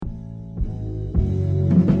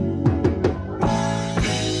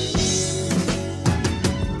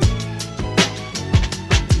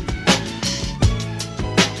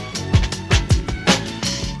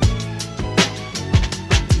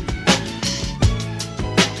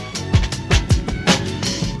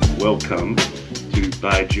welcome to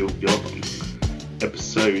By Jill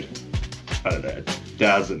episode, I don't know,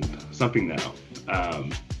 1000, something now.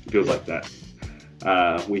 Feels like that.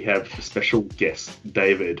 We have a special guest,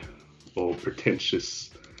 David, or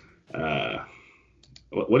Pretentious.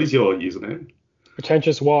 What is your username?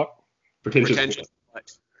 Pretentious what? Pretentious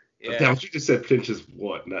what? Yeah. Damn, you just said pretentious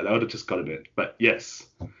what? No, that would have just gotten it. But yes.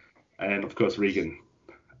 And of course, Regan.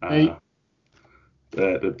 Hey.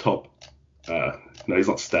 The top. No, he's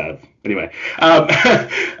not Stab. Anyway. Yeah,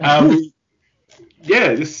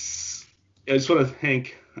 I just want to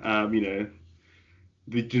thank, the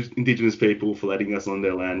indigenous people for letting us on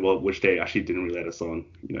their land, which they actually didn't really let us on.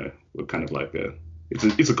 We're kind of like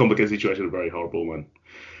it's a complicated situation, a very horrible one.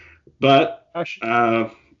 But it's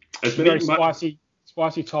a very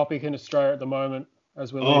spicy topic in Australia at the moment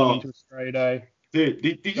as we're leading into Australia Day. Did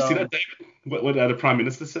you see that, David? What the Prime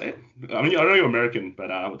Minister said? I mean, I know you're American, but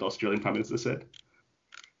what the Australian Prime Minister said?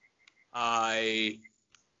 I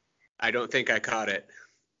don't think I caught it.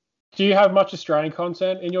 Do you have much Australian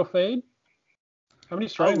content in your feed? How many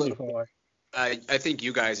Australians do you follow? I think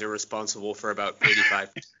you guys are responsible for about 85.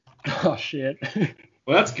 Oh, shit.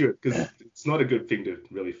 Well, that's good, because it's not a good thing to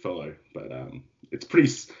really follow, but it's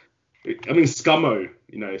pretty... I mean, Scummo,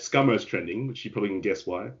 Scummo's trending, which you probably can guess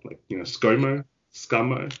why. Like, ScoMo,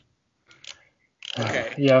 Scummo.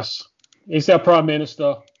 Okay. Yes. He's our Prime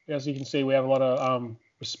Minister. As you can see, we have a lot of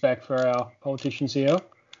respect for our politicians here.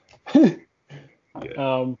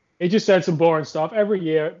 Yeah. He just said some boring stuff. Every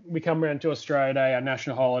year we come around to Australia Day, our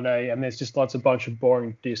national holiday, and there's just bunch of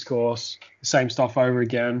boring discourse, the same stuff over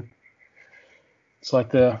again. It's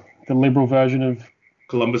like the liberal version of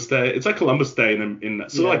Columbus Day. It's like Columbus Day in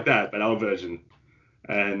sort of like that, but our version.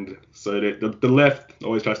 And so the left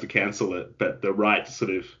always tries to cancel it, but the right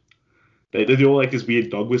sort of they do all like this weird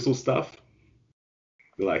dog whistle stuff.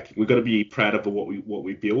 They're like, we've got to be proud of what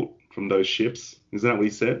we built from those ships. Isn't that what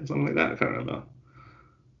he said? Something like that. I can't remember.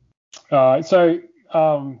 So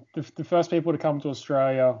the first people to come to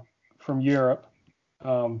Australia from Europe,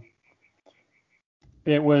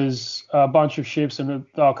 it was a bunch of ships and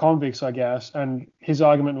convicts, I guess. And his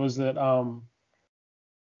argument was that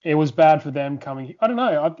it was bad for them coming. I don't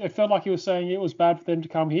know. It felt like he was saying it was bad for them to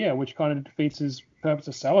come here, which kind of defeats his purpose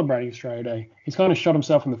of celebrating Australia Day. He's kind of shot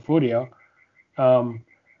himself in the foot here.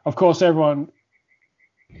 Of course, everyone.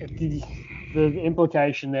 The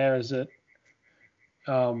implication there is that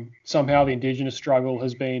somehow the Indigenous struggle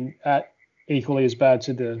has been equally as bad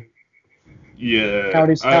to the how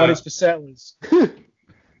it is for settlers.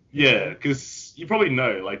 Yeah, because you probably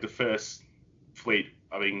know, like the first fleet.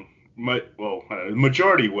 I mean,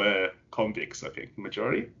 majority were convicts. I think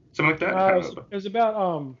majority, something like that. It was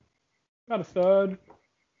about a third.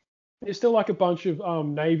 There's still like a bunch of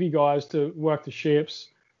Navy guys to work the ships,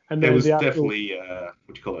 and there was definitely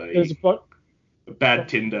what you call a bad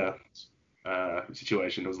Tinder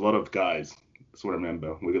situation. There was a lot of guys. That's what I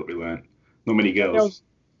remember. We learned. Not many girls.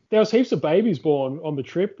 There was heaps of babies born on the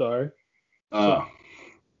trip though.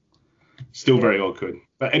 Still very awkward.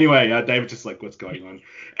 But anyway, David just like, what's going on?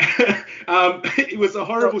 It was a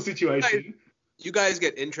horrible situation. You guys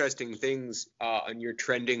get interesting things on your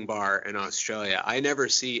trending bar in Australia. I never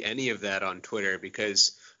see any of that on Twitter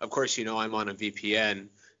because, of course, I'm on a VPN.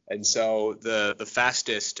 And so the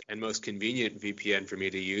fastest and most convenient VPN for me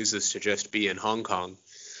to use is to just be in Hong Kong,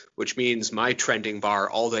 which means my trending bar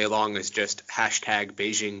all day long is just hashtag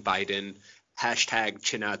Beijing Biden, hashtag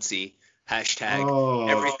Chinazi, hashtag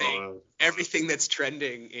everything. Everything that's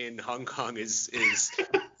trending in Hong Kong is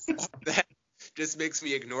that just makes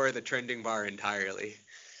me ignore the trending bar entirely.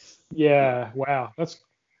 Yeah, wow, that's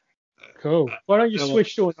cool. Why don't you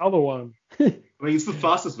switch to another one? I mean, it's the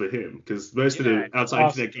fastest for him because most of the outside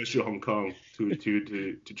internet goes through Hong Kong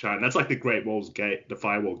to China. That's like the Great Wall's Gate, the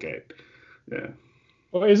Firewall Gate. Yeah.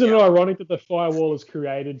 Well, isn't it ironic that the firewall has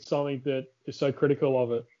created something that is so critical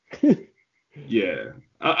of it? Yeah.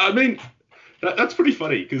 I mean, that's pretty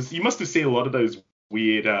funny because you must have seen a lot of those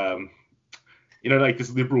weird, like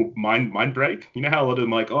this liberal mind break. You know how a lot of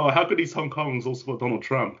them like, oh, how could these Hong Kongs all support Donald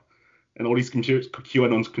Trump? And all these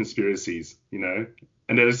QAnon conspiracies, and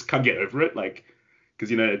they just can't get over it, like,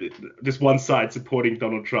 because, just one side supporting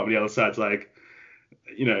Donald Trump, and the other side's like,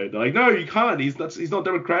 they're like, no, you can't, he's not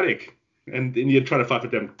democratic. And you're trying to fight for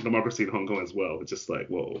democracy in Hong Kong as well. It's just like,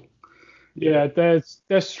 whoa. Yeah,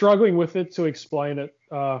 they're struggling with it to explain it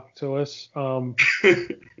to us.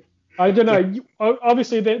 I don't know.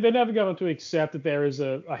 Obviously, they're never going to accept that there is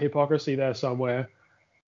a hypocrisy there somewhere.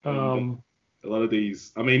 A lot of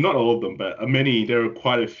these, I mean, not all of them, but there are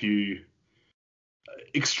quite a few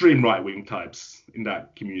extreme right-wing types in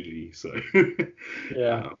that community. So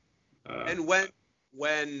yeah. And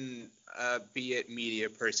when be it media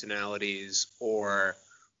personalities or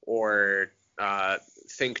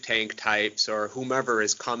think tank types or whomever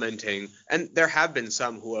is commenting, and there have been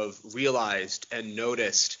some who have realized and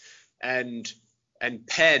noticed and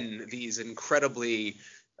pen these incredibly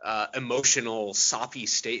emotional, soppy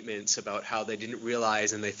statements about how they didn't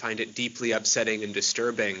realize and they find it deeply upsetting and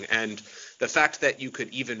disturbing. And the fact that you could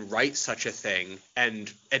even write such a thing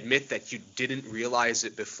and admit that you didn't realize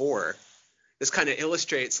it before, this kind of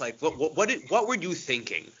illustrates like what were you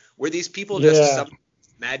thinking? Were these people just some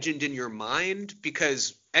imagined in your mind?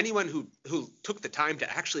 Because anyone who took the time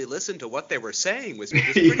to actually listen to what they were saying was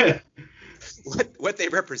pretty what they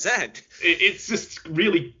represent. It's just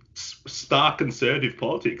really stark conservative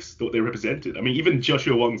politics that they represented. I mean, even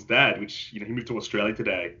Joshua Wong's dad, which he moved to Australia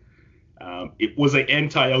today, it was an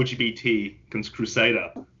anti-LGBT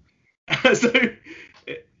crusader. So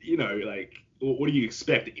like, what do you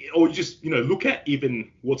expect? Or just look at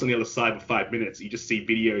even what's on the other side for 5 minutes. You just see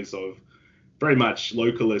videos of very much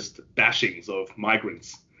localist bashings of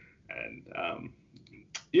migrants, and I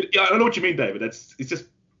don't know what you mean, David.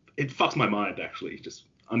 It fucks my mind actually. Just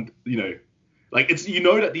like it's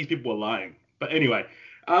that these people are lying. But anyway,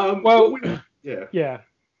 yeah.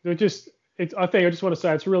 I think I just want to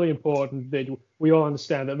say it's really important that we all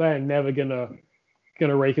understand that they're never gonna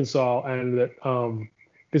reconcile, and that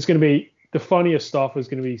there's gonna be the funniest stuff is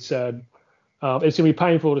gonna be said. It's gonna be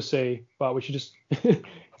painful to see, but we should just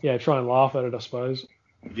try and laugh at it, I suppose.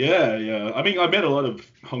 Yeah. I mean, I met a lot of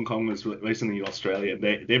Hong Kongers recently in Australia.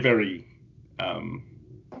 They're very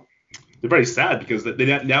sad because they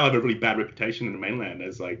now have a really bad reputation in the mainland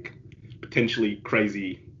as like potentially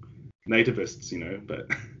crazy nativists, but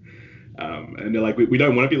and they're like, we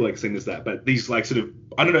don't want to be like seen as that, but these like sort of,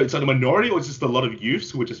 I don't know, it's like a minority or it's just a lot of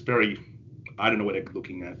youths who are just very, I don't know what they're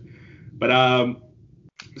looking at. But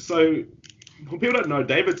so for people don't know,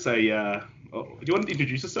 David's do you want to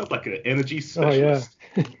introduce yourself like an energy specialist?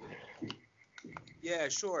 Oh, yeah,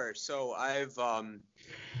 sure. So I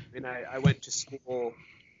went to school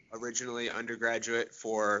originally undergraduate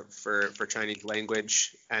for Chinese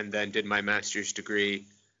language, and then did my master's degree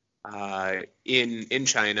in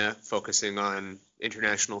China, focusing on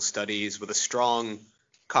international studies with a strong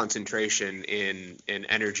concentration in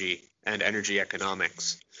energy and energy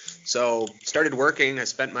economics. So started working. I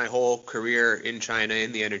spent my whole career in China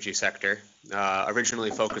in the energy sector, originally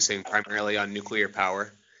focusing primarily on nuclear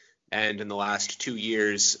power, and in the last 2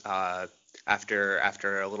 years, after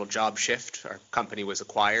a little job shift, our company was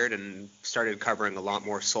acquired and started covering a lot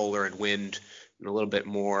more solar and wind and a little bit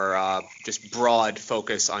more just broad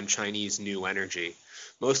focus on Chinese new energy.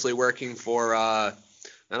 Mostly working for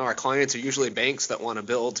I know our clients are usually banks that want to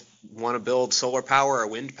build solar power or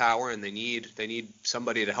wind power, and they need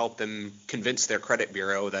somebody to help them convince their credit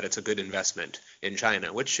bureau that it's a good investment in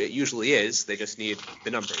China, which it usually is. They just need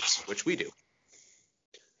the numbers, which we do.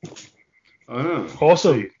 Oh,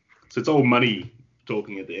 awesome. So it's all money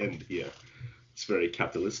talking at the end here. It's very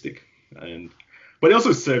capitalistic, but it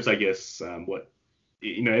also serves, I guess,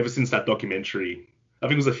 ever since that documentary, I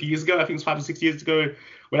think it was a few years ago, I think it was 5 or 6 years ago,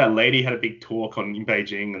 where that lady had a big talk in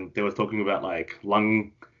Beijing, and they were talking about like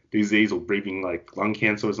lung disease or breathing like lung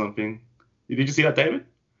cancer or something. Did you see that, David?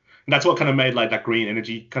 And that's what kind of made like that green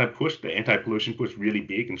energy kind of push, the anti-pollution push, really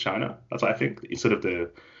big in China. That's what I think is sort of the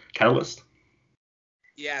catalyst.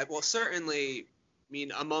 Yeah, well, certainly, I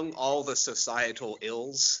mean, among all the societal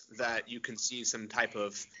ills that you can see some type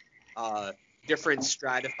of different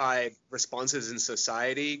stratified responses in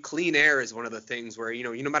society, clean air is one of the things where,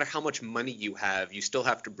 no matter how much money you have, you still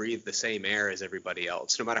have to breathe the same air as everybody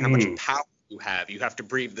else. No matter how much power you have to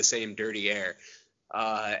breathe the same dirty air.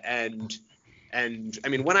 And I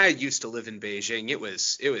mean, when I used to live in Beijing, it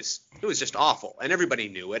was just awful, and everybody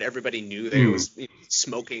knew it. Everybody knew they was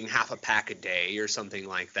smoking half a pack a day or something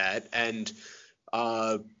like that. And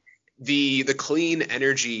the clean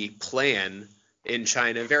energy plan in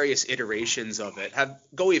China, various iterations of it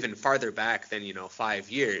go even farther back than 5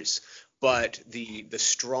 years, but the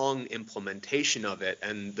strong implementation of it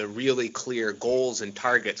and the really clear goals and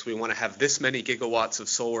targets. We want to have this many gigawatts of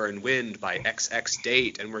solar and wind by XX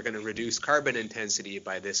date, and we're going to reduce carbon intensity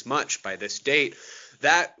by this much by this date.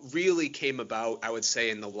 That really came about, I would say,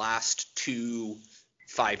 in the last 2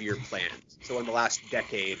 5-year plans. So in the last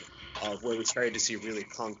decade, of where we started to see really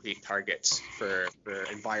concrete targets for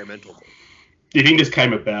environmental goals. Do you think this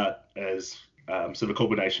came about as sort of a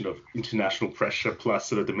combination of international pressure plus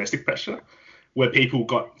sort of domestic pressure, where people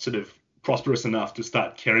got sort of prosperous enough to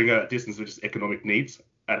start caring about this and sort of just economic needs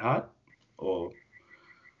at heart? Or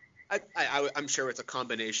I'm sure it's a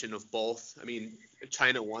combination of both. I mean,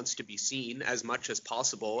 China wants to be seen as much as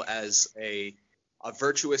possible as a a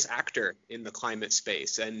virtuous actor in the climate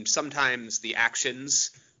space, and sometimes the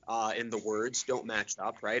actions and the words don't match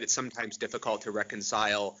up, right? It's sometimes difficult to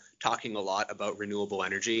reconcile talking a lot about renewable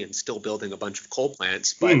energy and still building a bunch of coal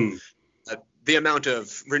plants, but the amount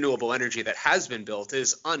of renewable energy that has been built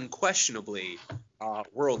is unquestionably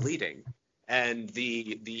world leading. And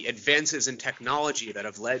the advances in technology that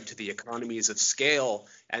have led to the economies of scale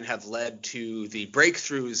and have led to the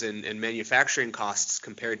breakthroughs in manufacturing costs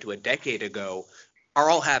compared to a decade ago are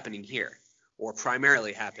all happening here, or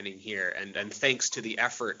primarily happening here, and thanks to the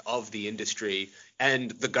effort of the industry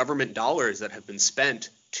and the government dollars that have been spent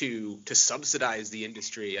to subsidize the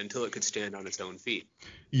industry until it could stand on its own feet.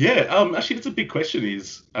 Yeah, actually, that's a big question.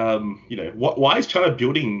 Is why is China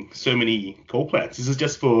building so many coal plants? Is this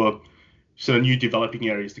just for sort of new developing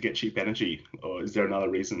areas to get cheap energy, or is there another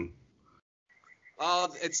reason?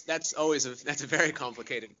 That's a very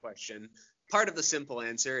complicated question. Part of the simple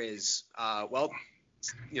answer is,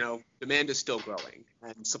 demand is still growing,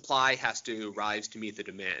 and supply has to rise to meet the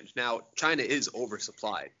demand. Now, China is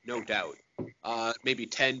oversupplied, no doubt. Maybe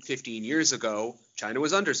 10, 15 years ago, China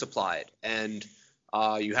was undersupplied, and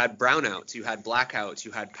you had brownouts, you had blackouts, you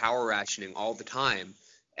had power rationing all the time.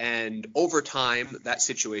 And over time, that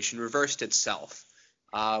situation reversed itself.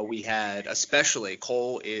 We had, especially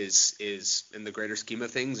coal is in the greater scheme of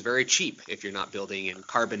things, very cheap if you're not building in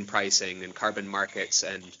carbon pricing and carbon markets,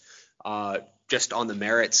 and just on the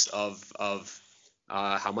merits of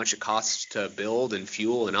how much it costs to build and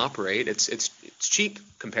fuel and operate, it's cheap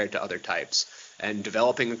compared to other types. And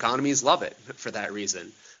developing economies love it for that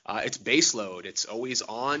reason. It's base load. It's always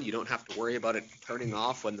on. You don't have to worry about it turning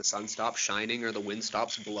off when the sun stops shining or the wind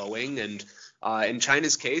stops blowing. And in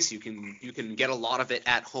China's case, you can get a lot of it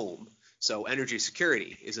at home. So energy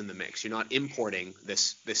security is in the mix. You're not importing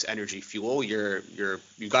this energy fuel. You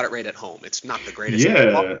got it right at home. It's not the greatest.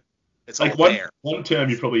 Yeah. It's like all there. One term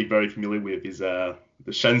you're probably very familiar with is the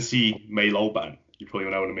Shanxi Mei Ban. You probably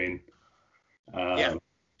know what I mean. Yeah.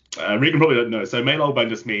 Regan probably don't know. So Mei Ban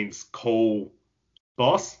just means coal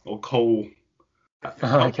boss or coal.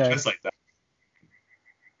 Okay. Just like that.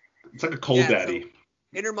 It's like a coal daddy. So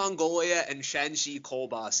Inner Mongolia and Shanxi coal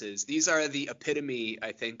bosses. These are the epitome,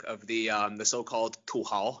 I think, of the so-called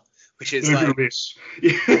Tuhao, which is like rich.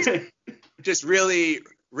 just really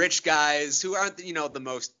rich guys who aren't, the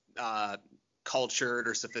most cultured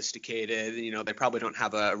or sophisticated. They probably don't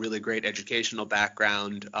have a really great educational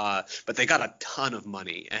background, but they got a ton of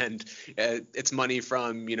money, and it's money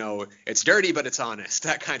from, it's dirty but it's honest,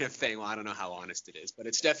 that kind of thing. Well, I don't know how honest it is, but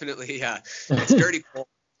it's definitely it's dirty coal.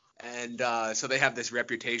 And so they have this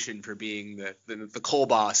reputation for being the coal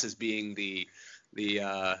boss, as being the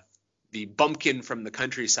bumpkin from the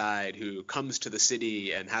countryside who comes to the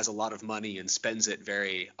city and has a lot of money and spends it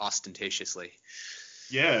very ostentatiously.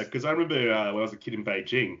 Yeah, because I remember when I was a kid in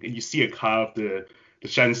Beijing, and you see a car of the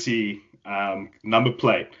Shanxi number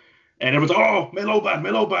plate, and everyone's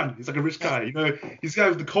Mei Ban. He's like a rich guy, He's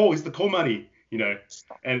got the coal. He's the coal money,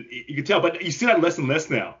 and you can tell. But you see that less and less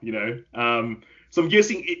now, So I'm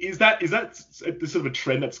guessing, is that the sort of a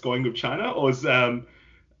trend that's going with China, or is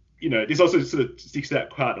this also sort of sticks out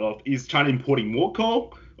quite a lot. Is China importing more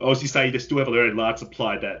coal, or as you say, they still have a very large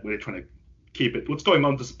supply that we're trying to keep it? What's going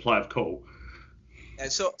on with the supply of coal?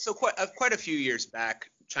 So quite a few years back,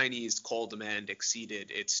 Chinese coal demand exceeded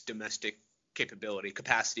its domestic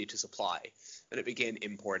capacity to supply, and it began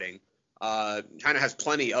importing. China has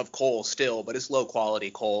plenty of coal still, but it's low quality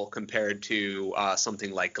coal compared to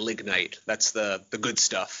something like lignite. That's the good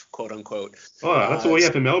stuff, quote unquote. Oh, that's what we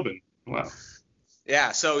have in Melbourne. Wow.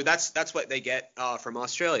 Yeah, so that's what they get from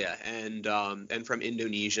Australia and from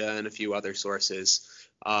Indonesia and a few other sources.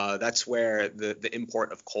 That's where the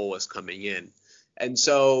import of coal is coming in. And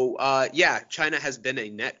so, China has been a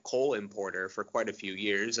net coal importer for quite a few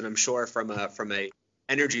years, and I'm sure from a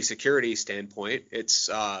energy security standpoint, it's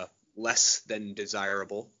less than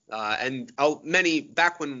desirable.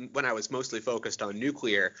 Back when I was mostly focused on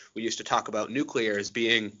nuclear, we used to talk about nuclear as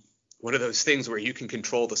being one of those things where you can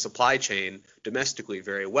control the supply chain domestically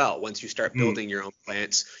very well. Once you start building your own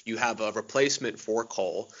plants, you have a replacement for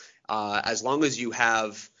coal. As long as you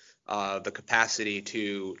have the capacity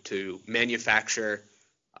to manufacture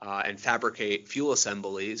and fabricate fuel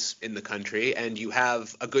assemblies in the country, and you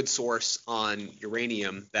have a good source on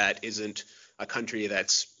uranium that isn't a country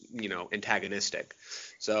that's antagonistic.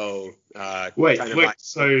 So wait.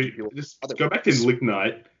 So just go back to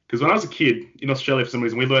lignite, because when I was a kid in Australia, for some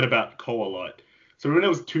reason, we learned about coal a lot. So when there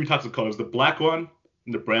was two types of coal, it was the black one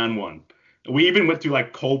and the brown one. And we even went to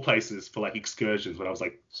like coal places for like excursions when I was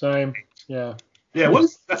like. Same. Yeah. Yeah,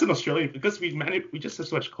 that's in Australia, because we just have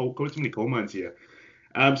so much coal, so many coal mines here.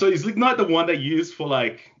 So is lignite the one they use for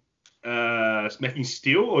like making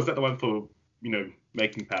steel, or is that the one for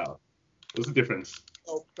making power? What's the difference?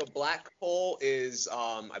 So black coal is,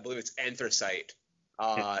 I believe it's anthracite,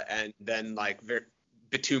 and then like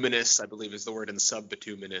bituminous, I believe is the word, and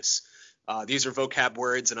subbituminous. These are vocab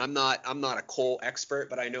words, and I'm not a coal expert,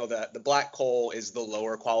 but I know that the black coal is the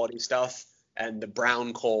lower quality stuff, and the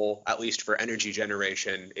brown coal, at least for energy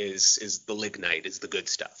generation, is the lignite, is the good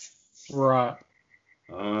stuff. Right.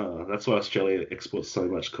 That's why Australia exports so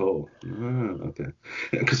much coal. Okay.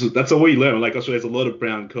 Because that's all we learn. Like Australia has a lot of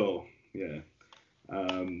brown coal. Yeah.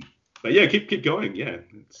 But yeah, keep going. Yeah,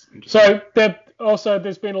 it's interesting. So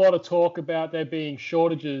there's been a lot of talk about there being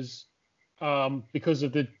shortages because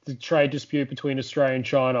of the trade dispute between Australia and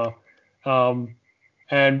China.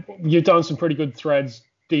 And you've done some pretty good threads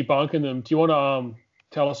debunking them. Do you want to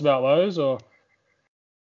tell us about those, or?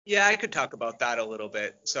 Yeah, I could talk about that a little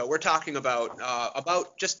bit. So we're talking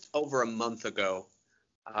about just over a month ago,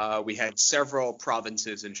 we had several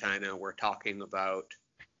provinces in China were talking about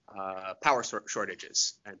power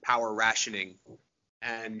shortages and power rationing.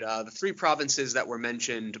 And the three provinces that were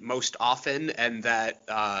mentioned most often, and that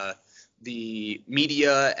the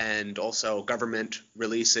media and also government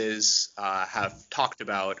releases have talked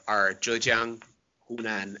about, are Zhejiang,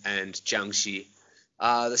 Hunan, and Jiangxi.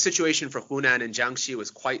 The situation for Hunan and Jiangxi was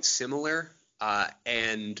quite similar,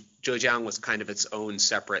 and Zhejiang was kind of its own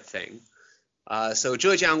separate thing. So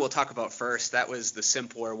Zhejiang we'll talk about first. That was the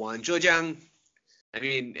simpler one. Zhejiang, I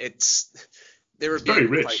mean, they were being very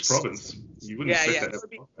rich province. You wouldn't expect they were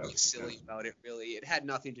being that. Silly about it, really. It had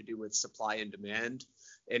nothing to do with supply and demand,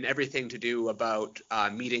 and everything to do about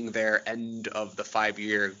meeting their end of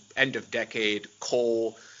decade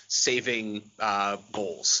coal saving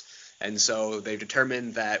goals. And so they've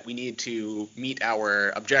determined that we need to meet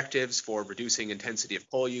our objectives for reducing intensity of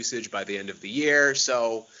coal usage by the end of the year.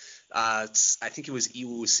 So I think it was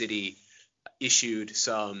Yiwu City issued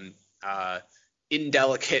some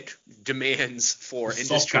indelicate demands for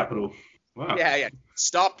industry. Soft capital. Wow. Yeah.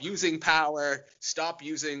 Stop using power. Stop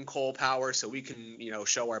using coal power, so we can,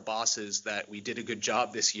 show our bosses that we did a good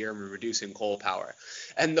job this year and we're reducing coal power.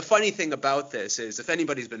 And the funny thing about this is, if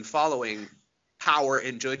anybody's been following power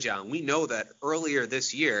in Zhejiang, we know that earlier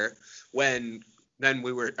this year, when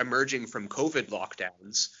we were emerging from COVID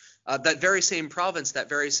lockdowns, that very same province, that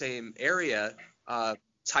very same area,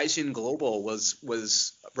 Caixin Global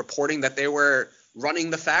was reporting that they were running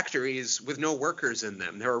the factories with no workers in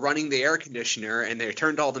them. They were running the air conditioner, and they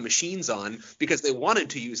turned all the machines on because they wanted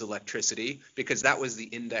to use electricity, because that was the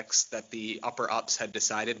index that the upper ups had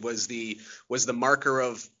decided was the marker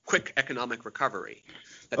of quick economic recovery.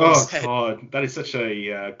 God, that is such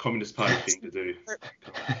a Communist Party thing to do.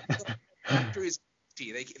 Factories,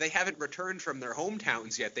 they haven't returned from their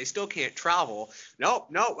hometowns yet. They still can't travel. No,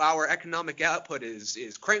 our economic output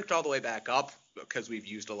is cranked all the way back up because we've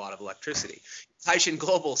used a lot of electricity. Caixin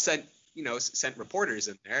Global sent reporters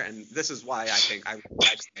in there, and this is why I think I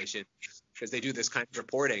like Caixin, because they do this kind of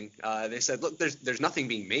reporting. They said, look, there's nothing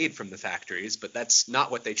being made from the factories, but that's not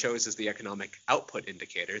what they chose as the economic output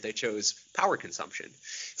indicator. They chose power consumption.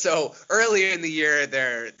 So earlier in the year,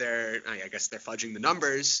 I guess they're fudging the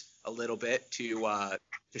numbers a little bit to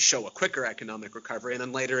show a quicker economic recovery, and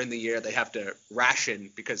then later in the year they have to ration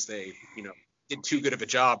because they did too good of a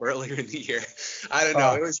job earlier in the year. I don't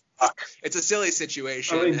know. It's a silly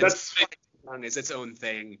situation. I mean, that's is its own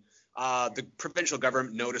thing. The provincial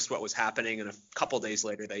government noticed what was happening, and a couple days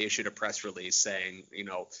later they issued a press release saying,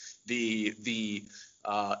 the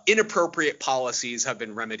inappropriate policies have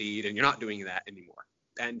been remedied, and you're not doing that anymore.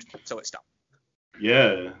 And so it stopped.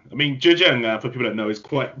 Yeah, I mean, Zhejiang, for people that know, is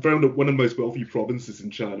one of the most wealthy provinces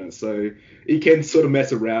in China. So it can sort of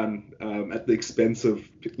mess around at the expense of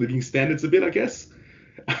living standards a bit, I guess.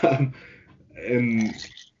 And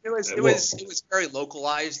it was very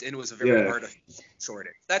localized, and it was a very artificial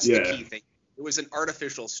shortage. That's the key thing. It was an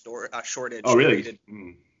artificial shortage. Oh, really?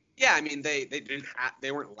 Yeah, I mean,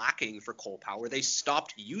 they weren't lacking for coal power. They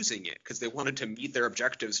stopped using it because they wanted to meet their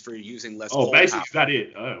objectives for using less coal power. Oh, basically, is that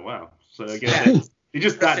it? Oh, wow. So I guess they're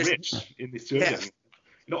just that rich in this Zhejiang.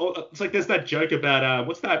 Yeah. It's like there's that joke about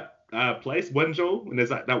what's that place, Wenzhou, and there's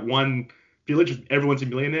that one village where everyone's a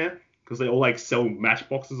millionaire because they all like sell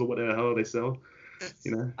matchboxes or whatever the hell they sell.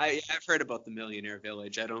 I've heard about the millionaire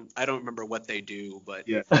village. I don't remember what they do, but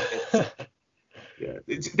yeah,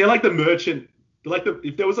 they're like the merchant.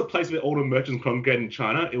 If there was a place where all the merchants congregate in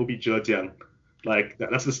China, it would be Zhejiang. Like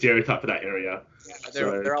that's the stereotype for that area. Yeah,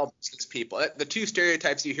 they're all business people. The two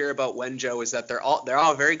stereotypes you hear about Wenzhou is that they're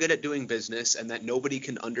all very good at doing business, and that nobody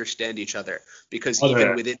can understand each other because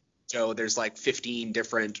within So there's like 15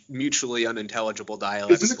 different mutually unintelligible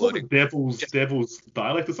dialects Isn't it called the floating. Devil's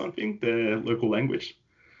dialect or something? Their local language.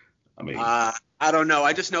 I mean, I don't know.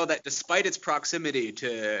 I just know that despite its proximity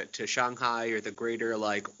to Shanghai or the greater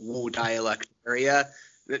like Wu dialect area,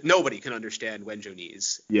 nobody can understand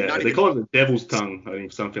Wenzhounese. yeah, Not they even. call it the Devil's tongue, I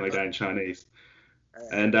think, something like that in Chinese.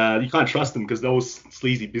 And you can't trust them because they're all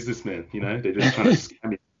sleazy businessmen. They're just trying to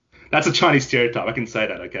scam you. That's a Chinese stereotype. I can say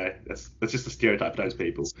that. Okay, that's just a stereotype for those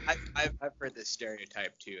people. I've heard this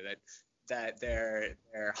stereotype too that they're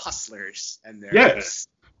hustlers and they're Yeah,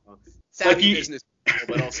 savvy business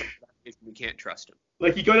people, but also we can't trust them.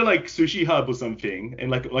 Like you go to like Sushi Hub or something, and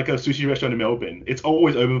like a sushi restaurant in Melbourne, it's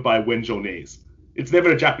always owned by Wenzhounese. It's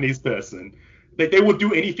never a Japanese person. They will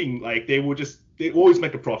do anything. Like they always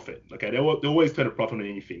make a profit. Okay, they always turn a profit on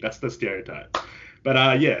anything. That's the stereotype.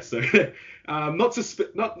 But yeah, so not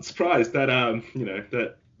surprised that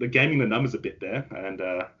that the gaming the numbers a bit there. And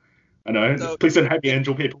I know, So, please don't hate me,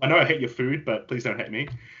 Angel people. I know I hate your food, but please don't hate me.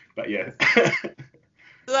 But yeah.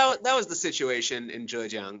 that was the situation in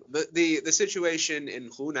Zhejiang. The situation in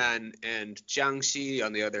Hunan and Jiangxi,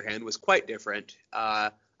 on the other hand, was quite different.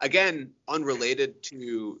 Again, unrelated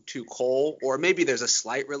to coal, or maybe there's a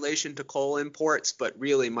slight relation to coal imports, but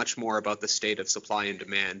really much more about the state of supply and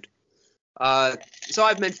demand. So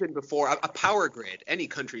I've mentioned before, a power grid, any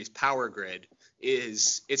country's power grid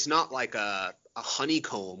it's not like a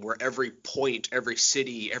honeycomb where every point, every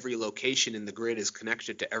city, every location in the grid is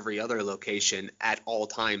connected to every other location at all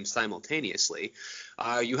times simultaneously.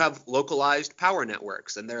 You have localized power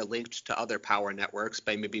networks, and they're linked to other power networks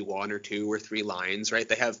by maybe 1 or 2 or 3 lines, right?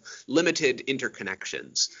 They have limited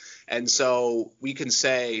interconnections. And so we can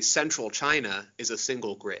say central China is a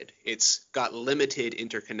single grid. It's got limited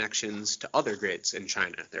interconnections to other grids in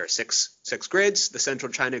China. There are six grids. The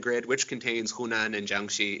central China grid, which contains Hunan and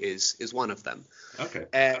Jiangxi, is one of them. Okay.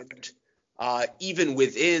 And even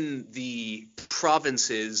within the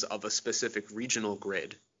provinces of a specific regional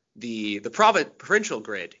grid, the provincial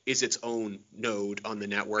grid is its own node on the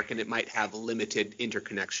network, and it might have limited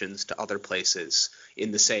interconnections to other places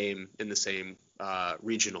in the same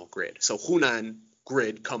regional grid. So Hunan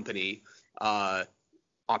Grid Company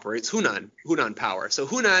operates Hunan Power. So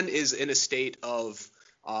Hunan is in a state of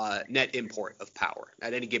net import of power.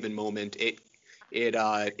 At any given moment,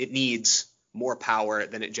 it needs more power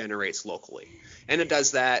than it generates locally. And it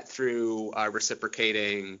does that through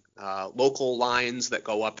reciprocating local lines that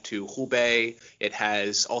go up to Hubei. It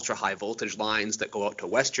has ultra-high voltage lines that go out to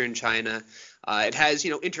Western China. It has,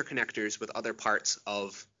 interconnectors with other parts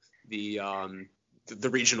of the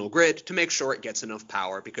regional grid to make sure it gets enough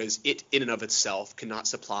power, because it in and of itself cannot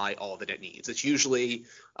supply all that it needs. It's usually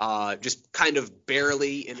just kind of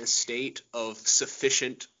barely in a state of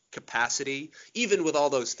sufficient capacity, even with all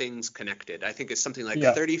those things connected. I think it's something like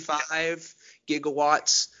 35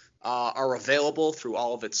 gigawatts are available through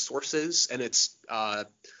all of its sources, and it's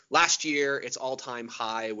last year its all-time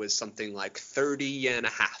high was something like 30.5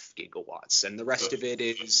 gigawatts, and the rest of it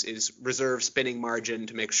is reserve spinning margin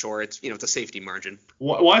to make sure it's it's a safety margin.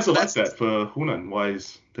 Why is it like that for Hunan? Why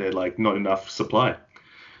is there like not enough supply?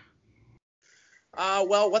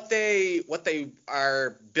 Well, what they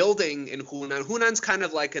are building in Hunan's kind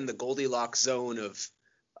of like in the Goldilocks zone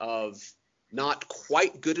of not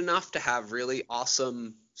quite good enough to have really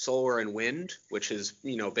awesome solar and wind, which has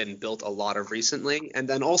been built a lot of recently. And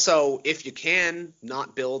then also, if you can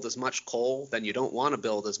not build as much coal, then you don't want to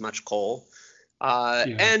build as much coal.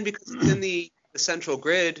 And because it's in the central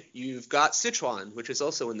grid, you've got Sichuan, which is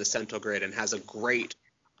also in the central grid and has a great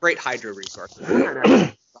hydro resource.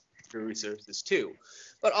 Resources too.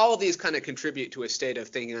 But all of these kind of contribute to a state of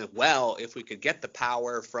thinking like, well, if we could get the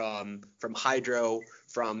power from hydro,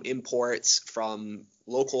 from imports, from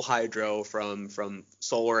local hydro, from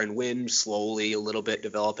solar and wind slowly a little bit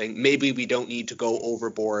developing, maybe we don't need to go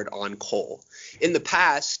overboard on coal. In the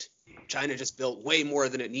past, China just built way more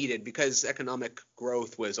than it needed because economic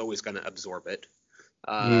growth was always going to absorb it.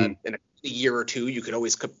 In a year or two, you could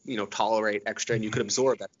always tolerate extra, and you could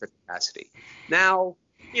absorb extra capacity. Now,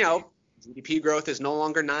 GDP growth is no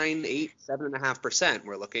longer 9, 8, 7.5%.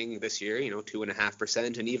 We're looking this year,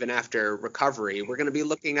 2.5%. And even after recovery, we're going to be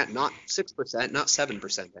looking at not 6%, not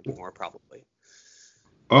 7% anymore, probably.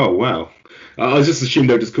 Oh, wow. I was just assuming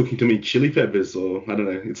they're just cooking too many chili peppers, or I don't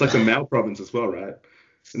know. It's like the Mao province as well, right?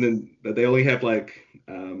 And then they only have like,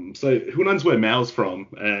 so Hunan's where Mao's from,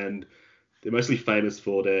 and they're mostly famous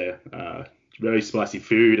for their very spicy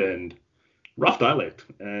food and rough dialect.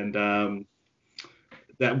 And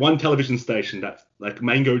that one television station that's like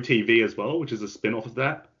Mango TV as well, which is a spin-off of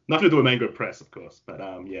that. Nothing to do with Mango Press, of course, but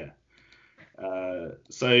yeah.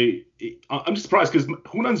 I'm just surprised because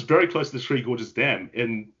Hunan's very close to the Three Gorges Dam,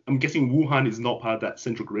 and I'm guessing Wuhan is not part of that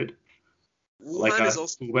central grid. Wuhan is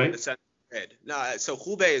also part of Hubei. the central grid. No, so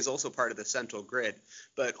Hubei is also part of the central grid,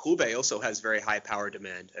 but Hubei also has very high power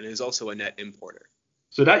demand and is also a net importer.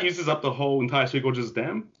 So that uses up the whole entire Three Gorges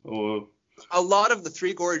Dam, or A lot of the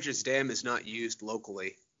Three Gorges Dam is not used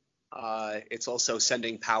locally. It's also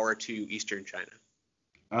sending power to eastern China.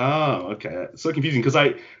 oh, okay, it's so confusing because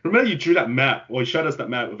I remember you drew that map, or you showed us that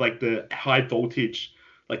map with like the high voltage,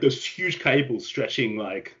 like those huge cables stretching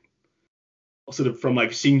like sort of from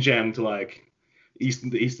like Xinjiang to like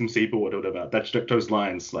the eastern seaboard or whatever. Those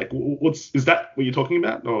lines. Like, is that what you're talking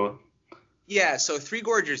about, or? Yeah, so Three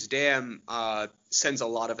Gorges Dam sends a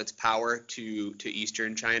lot of its power to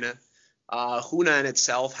eastern China. Hunan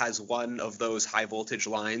itself has one of those high voltage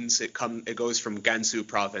lines. It goes from Gansu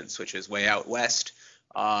province, which is way out west,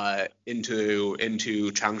 into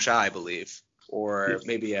Changsha, I believe, or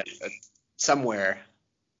maybe somewhere.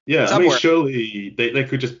 Yeah, I mean, Somewhere. surely they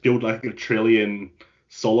could just build like a trillion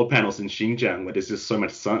solar panels in Xinjiang where there's just so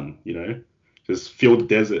much sun, just fill the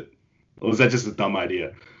desert. Or is that just a dumb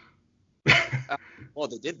idea? Well,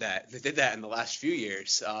 they did that. They did that in the last few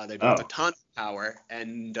years. They built a Oh, ton of power,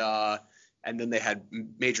 and then they had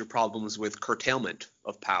major problems with curtailment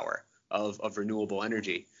of power of renewable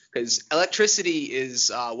energy, because electricity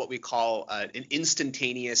is what we call an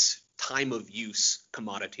instantaneous time of use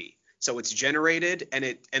commodity. So it's generated,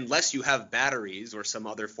 and unless you have batteries or some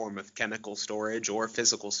other form of chemical storage or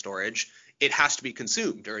physical storage, it has to be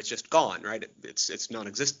consumed or it's just gone, right? It's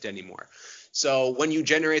non-existent anymore. So when you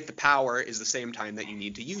generate the power is the same time that you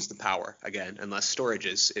need to use the power again, unless storage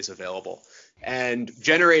is available. And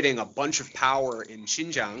generating a bunch of power in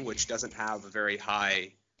Xinjiang, which doesn't have a very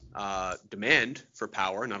high demand for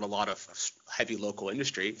power, not a lot of heavy local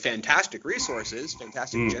industry, fantastic resources,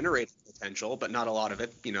 fantastic mm, generating potential, but not a lot of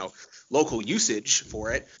it, local usage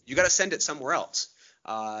for it. You got to send it somewhere else.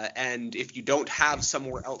 And if you don't have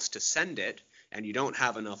somewhere else to send it, and you don't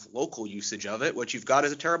have enough local usage of it, what you've got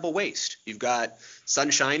is a terrible waste. You've got sun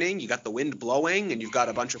shining, you got the wind blowing, and you've got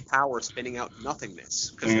a bunch of power spinning out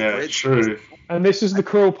nothingness because the yeah, grid's. true. And this is the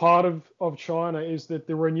cruel part of China, is that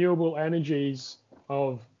the renewable energies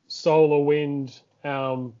of solar, wind,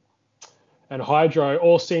 and hydro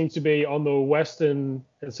all seem to be on the western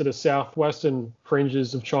and sort of southwestern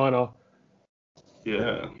fringes of China.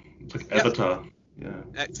 Yeah, it's like Yep. Avatar.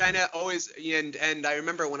 Yeah. China always, and I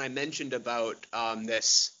remember when I mentioned about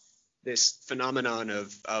this phenomenon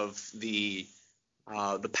of the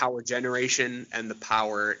power generation and the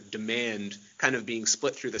power demand kind of being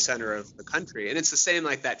split through the center of the country, and it's the same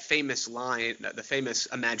like that famous line, the famous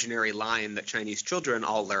imaginary line that Chinese children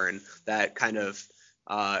all learn that kind of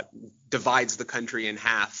divides the country in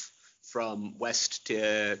half from west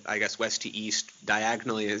to east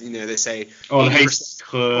diagonally. They say Oh, the 80% Haste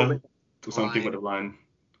or something with line. the line.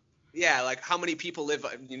 Yeah, like how many people live?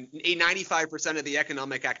 95% of the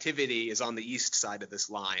economic activity is on the east side of this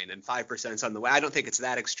line, and 5% is on the west. I don't think it's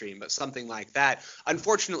that extreme, but something like that.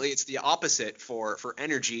 Unfortunately, it's the opposite for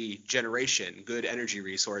energy generation, good energy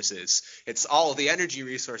resources. It's all the energy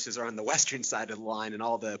resources are on the western side of the line, and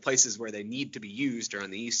all the places where they need to be used are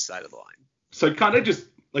on the east side of the line. So can't they just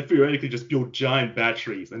like theoretically just build giant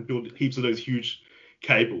batteries and build heaps of those huge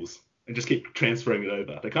cables and just keep transferring it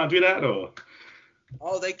over? They can't do that, or?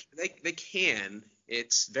 Oh, they can.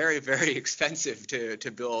 It's very, very expensive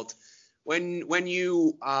to build. When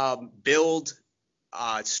you build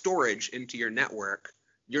storage into your network,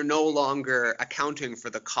 you're no longer accounting for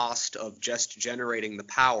the cost of just generating the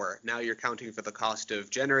power. Now you're accounting for the cost of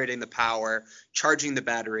generating the power, charging the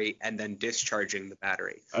battery, and then discharging the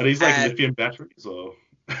battery. Are these like lithium batteries, or?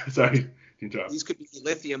 Sorry to interrupt. These could be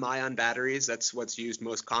lithium-ion batteries. That's what's used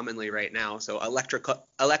most commonly right now. So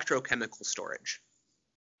electrochemical storage.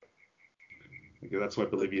 Okay, that's why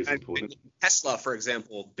Bolivia is important. Tesla, for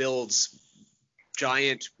example, builds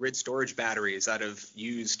giant grid storage batteries out of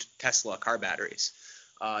used Tesla car batteries.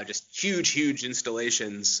 Just huge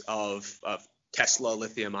installations of Tesla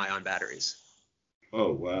lithium-ion batteries.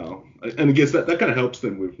 Oh wow! And I guess that kind of helps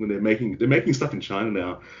them with when they're making stuff in China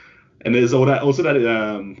now. And there's also that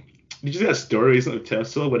did you see that story recently of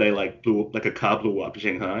Tesla where they like a car blew up in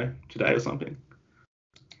Shanghai today or something?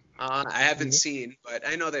 I haven't seen, but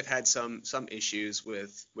I know they've had some issues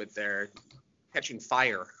with their catching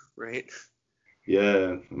fire, right?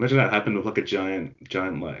 Yeah, imagine that happened with like a giant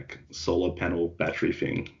like solar panel battery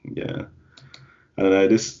thing. Yeah, I don't know.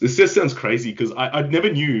 This just sounds crazy because I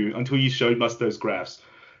never knew until you showed us those graphs.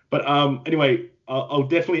 But anyway, I'll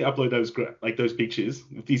definitely upload those those pictures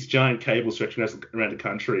with these giant cables stretching around the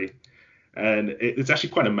country. and it's actually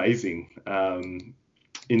quite amazing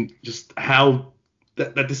in just how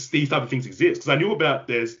these type of things exist. Because I knew about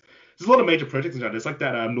there's a lot of major projects in China. There's like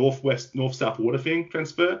that north-south water thing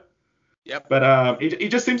transfer. Yep. But it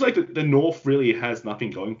just seems like the north really has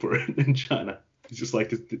nothing going for it in China. It's just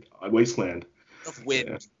like a wasteland. Of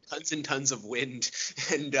wind, tons and tons of wind,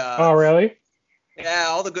 and Oh, really? yeah,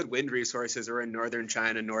 all the good wind resources are in northern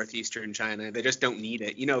China, northeastern China. They just don't need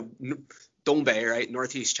it. Dongbei, right,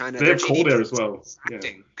 northeast China. They Their have coal GDP there is as well.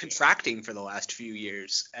 contracting for the last few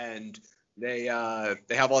years, and they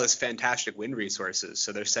have all this fantastic wind resources.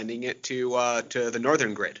 So they're sending it to the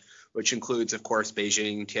northern grid, which includes, of course,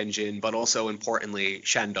 Beijing, Tianjin, but also importantly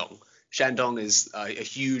Shandong. Shandong is a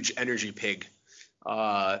huge energy pig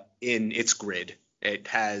in its grid. It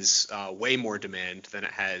has way more demand than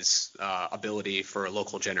it has ability for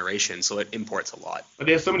local generation, so it imports a lot. But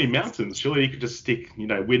there's so many mountains. Surely you could just stick,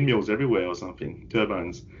 windmills everywhere or something,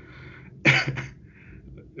 turbines. Is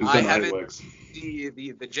that how it works?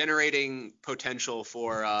 The generating potential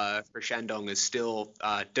for Shandong is still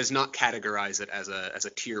does not categorize it as a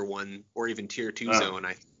tier 1 or even tier 2 zone.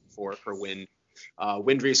 For wind.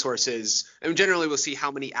 Wind resources, and generally we'll see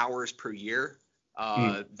how many hours per year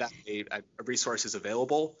that a resource is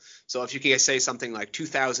available. So if you can say something like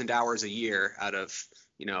 2,000 hours a year out of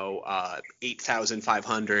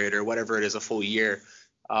 8,500 or whatever it is a full year,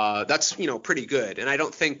 that's pretty good. And I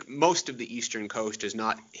don't think most of the eastern coast is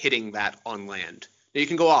not hitting that on land. Now you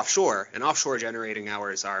can go offshore, and offshore generating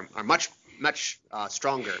hours are much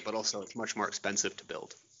stronger, but also it's much more expensive to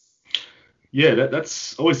build. Yeah,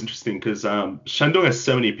 that's always interesting because Shandong has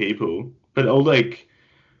so many people, but I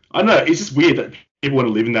don't know, it's just weird that people want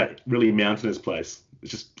to live in that really mountainous place.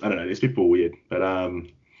 It's just, I don't know, these people are weird. But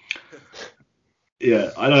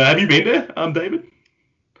yeah, I don't know. Have you been there, David?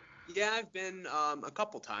 Yeah, I've been a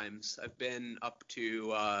couple times. I've been up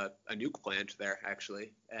to a nuke plant there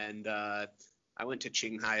actually, and I went to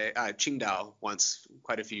Qingdao once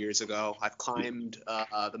quite a few years ago. I've climbed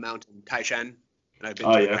the mountain Taishan, and I've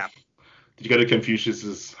been to the capital. Did you go to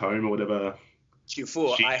Confucius's home or whatever?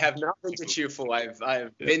 Qufu. I have not been to Qufu.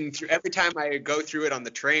 I've been through. Every time I go through it on the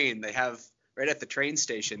train, they have right at the train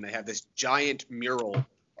station. They have this giant mural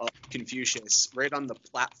of Confucius right on the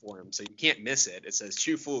platform, so you can't miss it. It says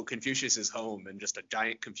Qufu, Confucius's home, and just a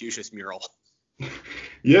giant Confucius mural.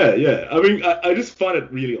 Yeah. I mean, I just find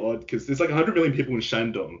it really odd because there's like 100 million people in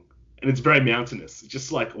Shandong, and it's very mountainous. It's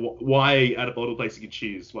just like, why out of all the places you could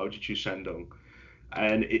choose, why would you choose Shandong?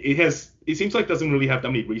 And it seems like it doesn't really have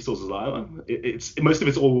that many resources either. Most of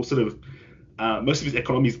its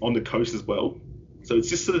economy is on the coast as well. So it's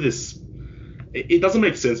just sort of this. It doesn't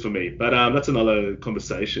make sense for me, but that's another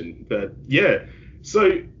conversation. But yeah,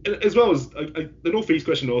 so as well as the northeast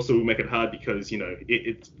question also will make it hard because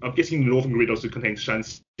I'm guessing the northern grid also contains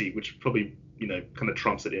Shanxi, which probably kind of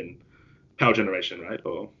trumps it in power generation, right?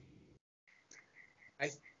 Or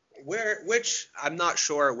I'm not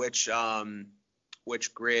sure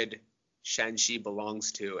which grid Shanxi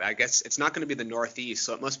belongs to. I guess it's not going to be the northeast,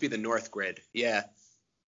 so it must be the north grid. Yeah.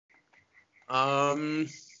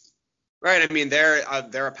 Right. I mean, they're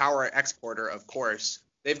a power exporter, of course.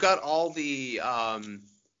 They've got all the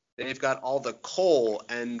coal,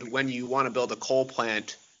 and when you want to build a coal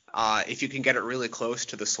plant, if you can get it really close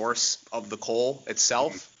to the source of the coal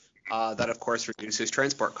itself, that of course reduces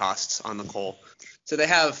transport costs on the coal. So they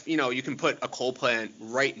have, you can put a coal plant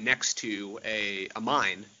right next to a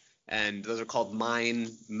mine, and those are called mine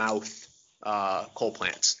mouth coal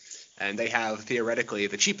plants. And they have theoretically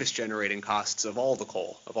the cheapest generating costs of all the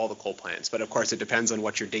coal plants. But of course, it depends on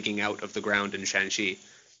what you're digging out of the ground in Shanxi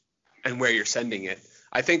and where you're sending it.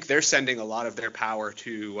 I think they're sending a lot of their power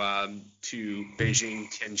to Beijing,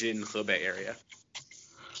 Tianjin, Hebei area.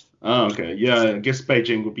 Oh, okay. Yeah, I guess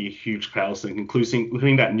Beijing would be a huge power sink,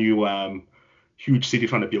 including that new huge city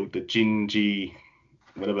trying to build, the Jingji.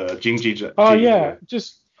 Oh yeah,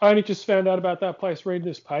 I only just found out about that place reading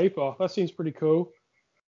this paper. That seems pretty cool.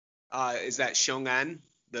 Is that Xiong'an,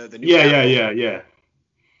 the new capital? Yeah.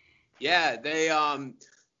 Yeah, they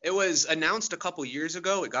it was announced a couple years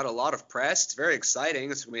ago. It got a lot of press. It's very exciting.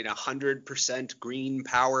 It's going to be 100% green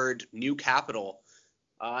powered new capital.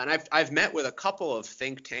 And I've met with a couple of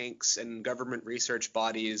think tanks and government research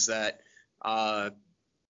bodies that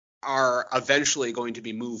are eventually going to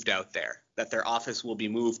be moved out there, that their office will be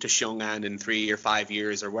moved to Xiong'an in 3 or 5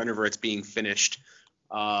 years or whenever it's being finished.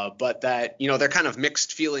 But that, they're kind of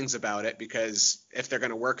mixed feelings about it because if they're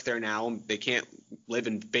going to work there now, they can't live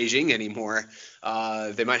in Beijing anymore.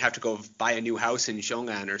 They might have to go buy a new house in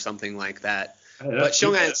Xiong'an or something like that. But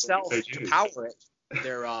Xiong'an itself, to power it,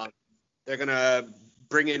 they're going to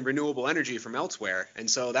bring in renewable energy from elsewhere. And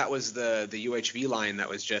so that was the UHV line that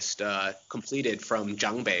was just completed from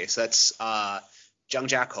Zhangbei. So that's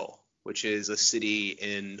Zhangjiakou, which is a city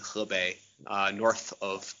in Hebei, north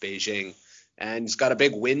of Beijing. And it's got a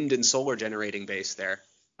big wind and solar generating base there,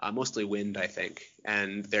 mostly wind, I think.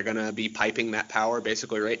 And they're going to be piping that power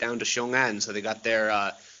basically right down to Xiong'an. So they got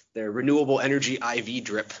their renewable energy IV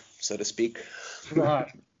drip, so to speak.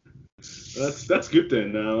 Right. That's good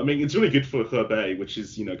then. I mean, it's really good for Hebei, which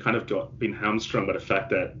is, kind of been hamstrung by the fact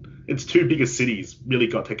that its two biggest cities really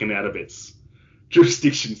got taken out of its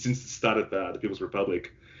jurisdiction since the start of the People's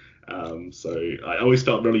Republic. So I always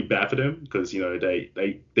felt really bad for them because, they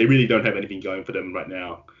really don't have anything going for them right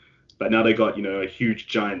now. But now they got, a huge,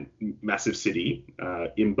 giant, massive city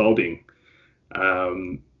in Bolding.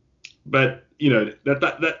 But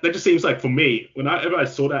that just seems like, for me, whenever I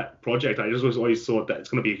saw that project, I just always thought that it's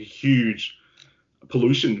going to be a huge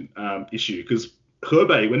pollution issue, because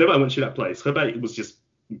Hebei, whenever I went to that place, Hebei, it was just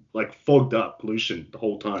like fogged up pollution the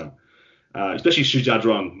whole time, especially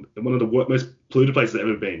Shijiazhuang, one of the most polluted places I've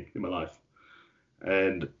ever been in my life.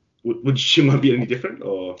 And would Xinjiang be any different,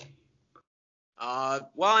 or?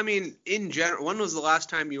 Well, I mean, in general, when was the last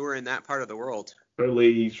time you were in that part of the world?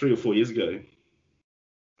 Probably 3 or 4 years ago.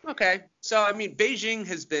 Okay, so I mean, Beijing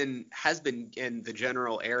has been in the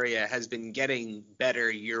general area has been getting better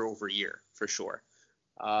year over year for sure.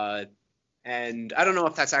 And I don't know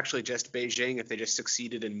if that's actually just Beijing, if they just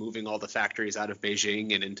succeeded in moving all the factories out of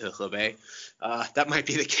Beijing and into Hebei. That might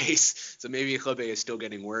be the case. So maybe Hebei is still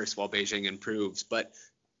getting worse while Beijing improves. But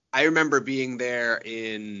I remember being there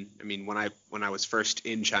when I was first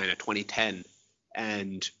in China, 2010.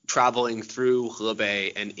 And traveling through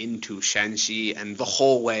Hebei and into Shanxi, and the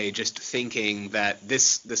whole way just thinking that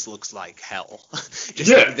this looks like hell.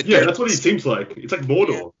 That's what it seems like. It's like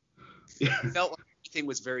Mordor. Yeah. It felt like everything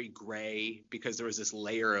was very gray because there was this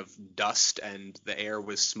layer of dust and the air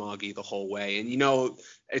was smoggy the whole way. And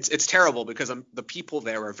it's terrible because the people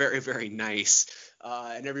there are very, very nice,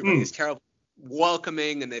 and everybody is terrible.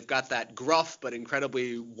 Welcoming, and they've got that gruff but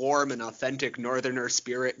incredibly warm and authentic northerner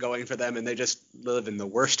spirit going for them, and they just live in the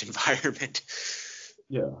worst environment.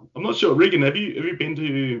 Yeah, I'm not sure. Regan, have you been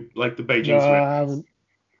to like the Beijing? No, I haven't.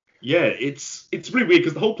 Yeah, it's really weird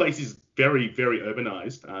because the whole place is very, very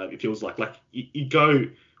urbanized. It feels like you go,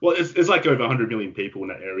 well, there's like over 100 million people in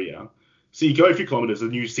that area. So you go a few kilometers, a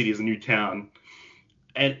new city is a new town,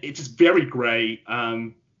 and it's just very grey.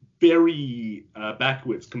 Very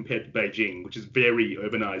backwards compared to Beijing, which is very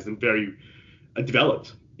urbanized and very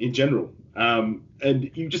developed in general.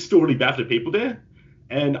 And you just feel really bad for the people there.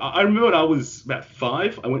 And I remember when I was about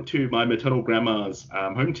 5, I went to my maternal grandma's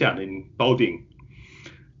hometown in Bolding.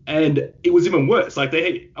 And it was even worse. Like they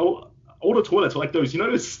had all the toilets were like those,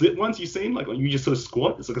 those slit ones you've seen? Like when you just sort of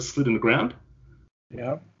squat, it's like a slit in the ground.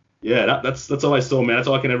 Yeah. Yeah, that's all I saw, man. That's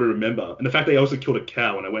all I can ever remember. And the fact they also killed a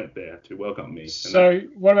cow when I went there to welcome me. So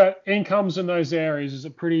what about incomes in those areas? Is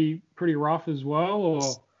it pretty rough as well, or?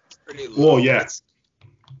 Pretty low. Oh, yeah.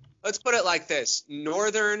 Let's put it like this.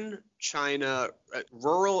 Northern China,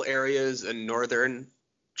 rural areas in northern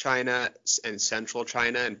China and central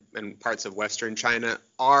China and parts of western China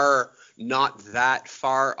are not that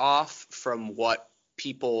far off from what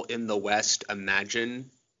people in the West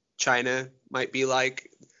imagine China might be like.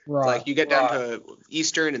 Right. Like you get down to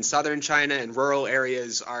eastern and southern China, and rural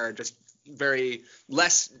areas are just very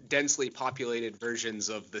less densely populated versions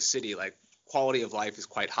of the city. Like quality of life is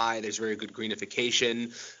quite high. There's very good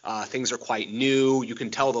greenification. Things are quite new. You can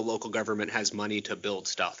tell the local government has money to build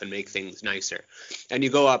stuff and make things nicer. And you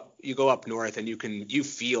go up north, and you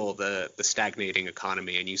feel the stagnating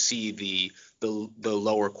economy, and you see the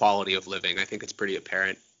lower quality of living. I think it's pretty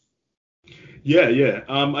apparent. Yeah.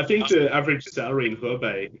 I think the average salary in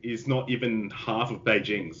Hebei is not even half of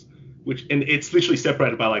Beijing's, and it's literally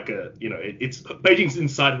separated by it's Beijing's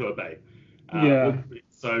inside Hebei.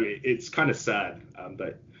 So it's kind of sad,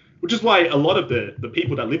 which is why a lot of the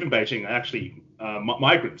people that live in Beijing are actually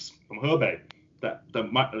migrants from Hebei, the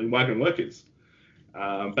migrant workers.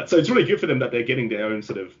 But so it's really good for them that they're getting their own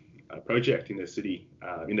sort of project in their city,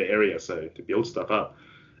 in their area, so to build stuff up.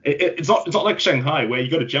 It's not like Shanghai where you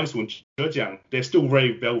go to Jiangsu and Zhejiang. They're still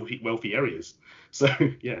very wealthy areas. So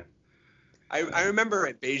yeah. I remember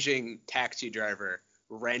a Beijing taxi driver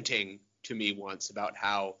ranting to me once about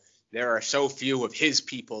how there are so few of his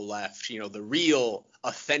people left, the real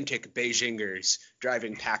authentic Beijingers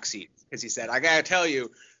driving taxis. Because he said, I gotta tell you,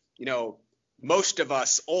 most of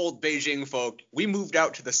us old Beijing folk, we moved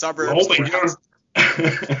out to the suburbs.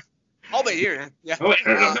 All Beijing, man. Yeah.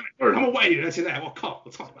 I'm away. That's in there. What cop?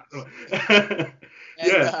 What's talking about?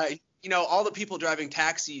 Yeah. all the people driving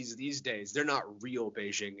taxis these days, they're not real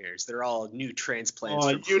Beijingers. They're all new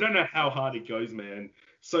transplants. You don't know how hard it goes, man.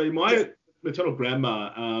 So my maternal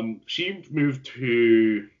grandma, she moved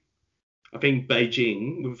to, I think,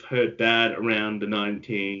 Beijing with her dad around the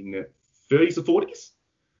 1930s or 40s.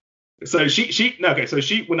 So she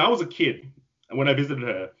when I was a kid and when I visited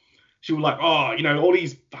her, she was like, oh, all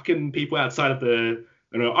these fucking people outside of the,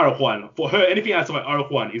 Arahuan. For her, anything outside of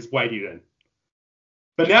Arahuan is Waidiren.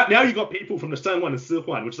 But now you got people from the Sanhuan and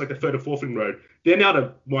Sihuan, which is like the third or fourth ring road. They're now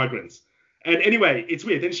the migrants. And anyway, it's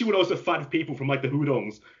weird. Then she would also fight with people from like the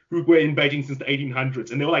Hudongs who were in Beijing since the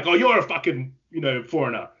 1800s, and they were like, oh, you're a fucking,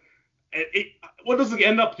 foreigner. And what does it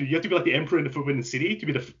end up to? You have to be like the emperor in the Forbidden City to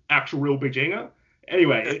be the actual real Beijinger.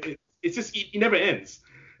 Anyway, it's just it never ends.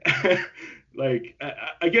 Like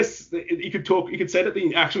I guess you could say that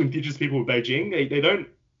the actual indigenous people of Beijing, they don't,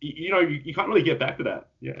 you can't really get back to that.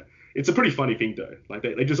 Yeah, it's a pretty funny thing though. Like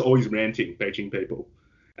they're just always ranting, Beijing people,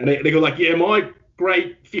 and they go like, yeah, my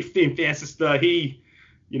great 15th ancestor, he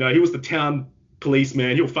was the town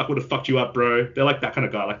policeman. Would have fucked you up, bro. They're like that kind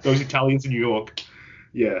of guy, like those Italians in New York.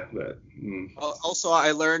 Yeah. Also,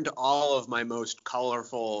 I learned all of my most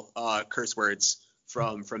colorful curse words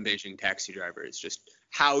from Beijing taxi drivers. Just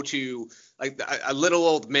how to, like, a little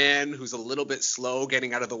old man who's a little bit slow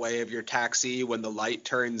getting out of the way of your taxi when the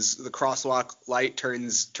crosswalk light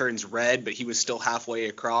turns red, but he was still halfway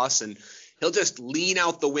across, and he'll just lean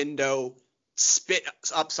out the window, spit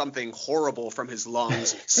up something horrible from his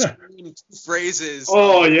lungs, scream phrases.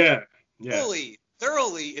 Oh yeah.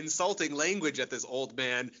 Thoroughly insulting language at this old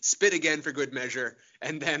man, spit again for good measure,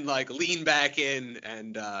 and then like lean back in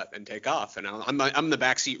and take off. And I'm in the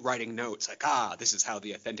backseat writing notes like, this is how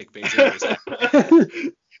the authentic Beijingers act.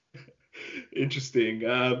 Interesting.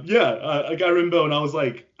 I remember when I was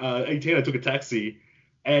like 18, I took a taxi,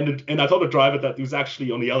 and I told the driver that he was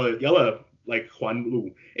actually on the yellow like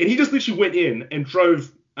Huanlu, and he just literally went in and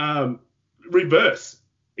drove reverse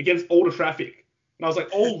against all the traffic, and I was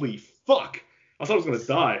like, holy fuck. I thought I was going to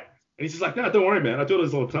die. And he's just like, no, don't worry, man. I do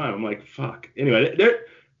this all the time. I'm like, fuck. Anyway,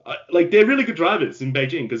 they're really good drivers in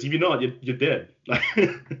Beijing, because if you're not, you're dead.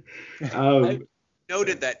 I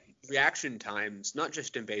noted that reaction times, not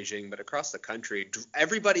just in Beijing, but across the country,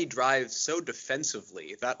 everybody drives so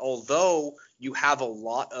defensively that although you have a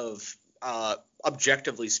lot of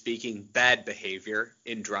objectively speaking, bad behavior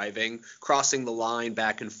in driving, crossing the line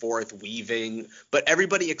back and forth, weaving, but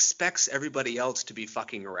everybody expects everybody else to be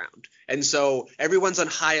fucking around. And so everyone's on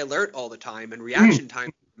high alert all the time, and reaction time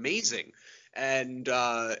is amazing. And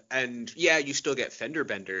yeah, you still get fender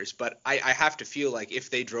benders, but I have to feel like if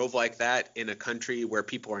they drove like that in a country where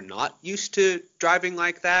people are not used to driving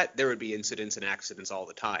like that, there would be incidents and accidents all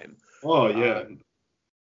the time. Oh, yeah.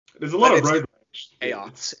 There's a lot of road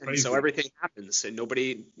chaos, and so everything happens, and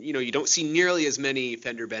nobody, you don't see nearly as many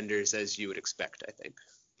fender benders as you would expect, I think.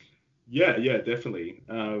 Yeah, definitely.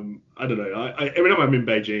 I don't know. Every time I'm in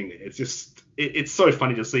Beijing, it's so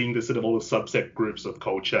funny just seeing the sort of all the subset groups of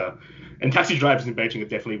culture. And taxi drivers in Beijing are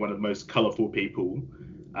definitely one of the most colorful people.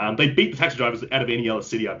 They beat the taxi drivers out of any other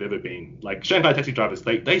city I've ever been. Like Shanghai taxi drivers,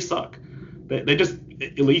 they suck. They're just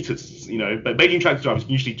elitists, But Beijing taxi drivers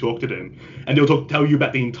usually talk to them, and they'll tell you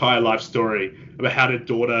about the entire life story about how their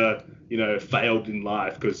daughter, failed in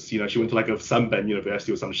life because, she went to like a Sunban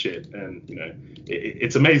university or some shit, and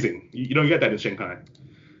it's amazing. You don't get that in Shanghai.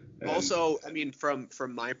 Also, I mean, from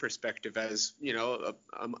my perspective, as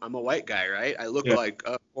I'm a white guy, right? I look like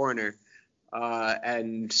a foreigner.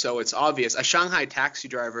 And so it's obvious a Shanghai taxi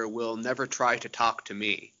driver will never try to talk to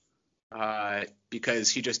me because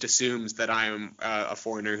he just assumes that I'm a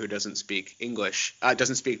foreigner who doesn't speak English,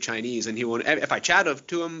 doesn't speak Chinese, and he won't. If I chat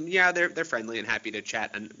to him, yeah, they're friendly and happy to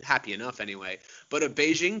chat, and happy enough anyway. But a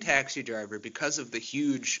Beijing taxi driver, because of the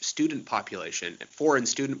huge student population, foreign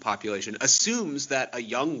student population, assumes that a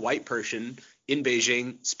young white person in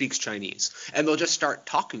Beijing speaks Chinese, and they'll just start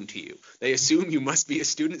talking to you. They assume you must be a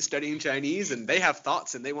student studying Chinese, and they have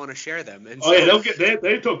thoughts and they want to share them. And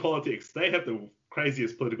they talk politics. They have the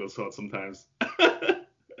craziest political thoughts sometimes.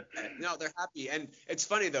 No, they're happy, and it's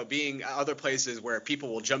funny though, being other places where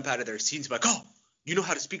people will jump out of their seats and be like, "Oh, you know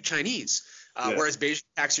how to speak Chinese," whereas Beijing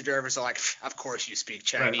taxi drivers are like, "Of course you speak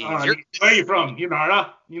Chinese." Right. Where are you from? You know,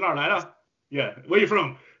 yeah. Where are you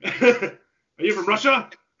from? Are you from Russia?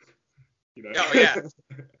 Oh yeah.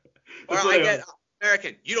 Or I get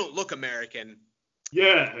American. You don't look American.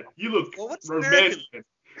 Yeah, you look romantic.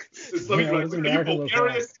 It's something like, are you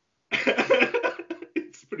Bulgarian?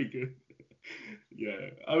 It's pretty good.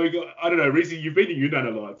 Yeah, I mean, I don't know, Reese, you've been to Yunnan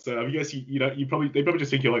a lot, so I guess they probably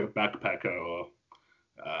just think you're like a backpacker or.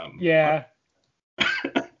 Yeah.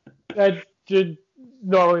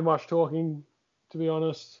 not really much talking, to be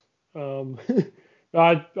honest.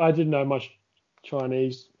 I didn't know much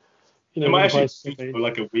Chinese. It might actually be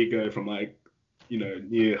like a Uyghur from like,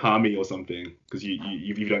 near Hami or something, because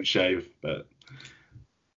you don't shave, but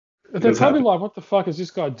they're probably like, what the fuck is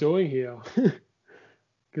this guy doing here?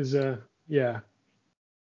 Because yeah.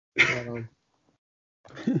 But,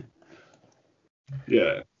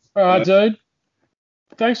 yeah. All right, dude.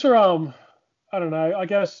 Thanks for I don't know. I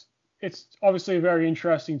guess it's obviously a very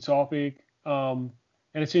interesting topic, and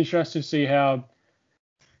it's interesting to see how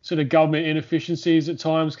sort of government inefficiencies at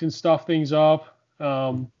times can stuff things up.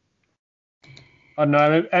 I don't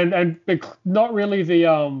know, and not really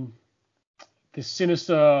the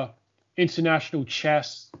sinister international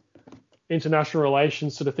chess, international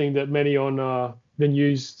relations sort of thing that many on the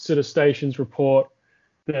news sort of stations report,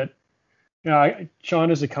 that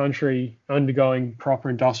China's a country undergoing proper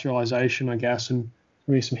industrialization, I guess, and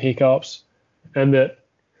maybe some hiccups, and that,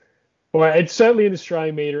 well, it's certainly in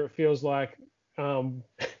Australian media, it feels like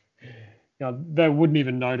they wouldn't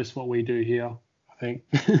even notice what we do here, I think.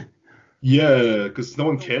 Yeah, because no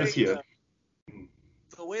one cares here.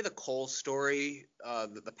 The way the coal story,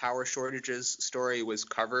 the power shortages story was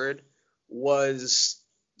covered was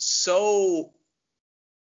so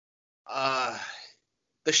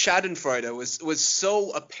the Schadenfreude was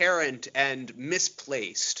so apparent and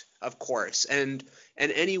misplaced, of course, and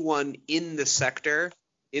anyone in the sector,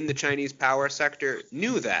 in the Chinese power sector,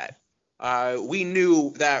 knew that. We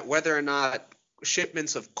knew that whether or not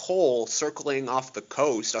shipments of coal circling off the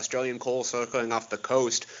coast, Australian coal circling off the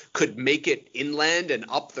coast, could make it inland and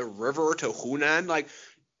up the river to Hunan, like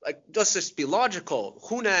let's just be logical.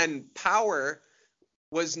 Hunan Power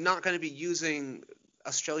was not going to be using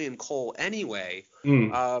Australian coal anyway.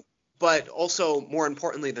 But also, more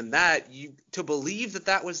importantly than that, to believe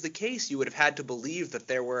that was the case, you would have had to believe that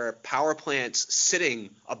there were power plants sitting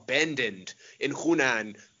abandoned in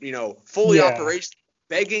Hunan, fully operational,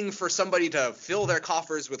 begging for somebody to fill their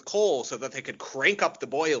coffers with coal so that they could crank up the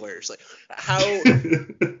boilers. Like how,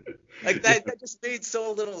 like that just made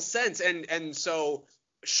so little sense. And so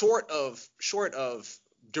short of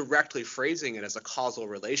directly phrasing it as a causal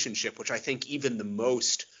relationship, which I think even the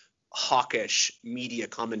most hawkish media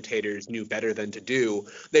commentators knew better than to do,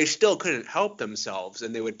 they still couldn't help themselves,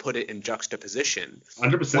 and they would put it in juxtaposition.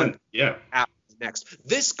 100%, yeah. Next,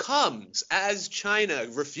 this comes as China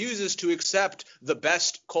refuses to accept the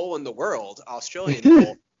best coal in the world, Australian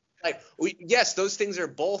coal. Yes, those things are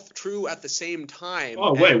both true at the same time.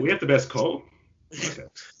 Oh wait, we have the best coal? Okay.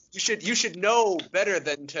 You should know better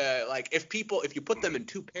than to, like, if you put them in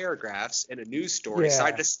two paragraphs in a news story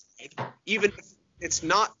side to side, even if it's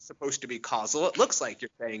not supposed to be causal, it looks like you're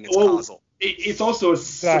saying it's causal. It's also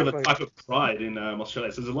sort of a type of pride in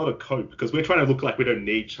Australia. So there's a lot of cope because we're trying to look like we don't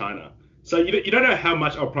need China. So you don't know how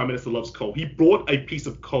much our Prime Minister loves coal. He brought a piece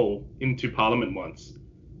of coal into Parliament once.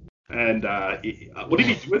 And what did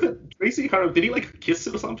he do with it? Tracy, did he like kiss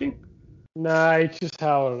it or something? No, he just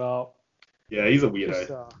held it up. Yeah, he's a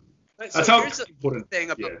weirdo. So here's the important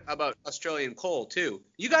thing about Australian coal too.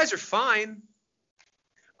 You guys are fine.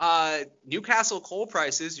 Newcastle coal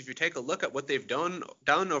prices, if you take a look at what they've done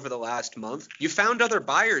over the last month, you found other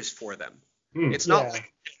buyers for them. It's not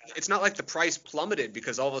like the price plummeted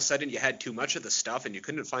because all of a sudden you had too much of the stuff and you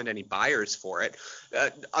couldn't find any buyers for it.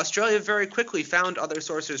 Australia very quickly found other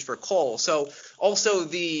sources for coal. So also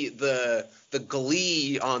the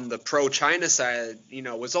glee on the pro-China side,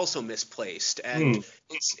 was also misplaced. And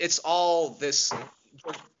it's all this,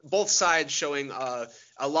 both sides showing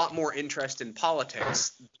a lot more interest in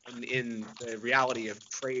politics than in the reality of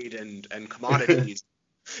trade and commodities.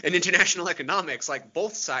 In international economics, like,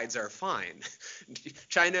 both sides are fine.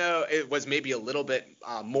 China, it was maybe a little bit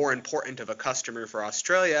more important of a customer for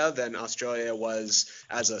Australia than Australia was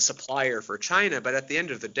as a supplier for China. But at the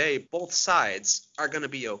end of the day, both sides are going to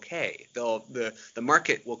be okay. The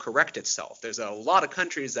market will correct itself. There's a lot of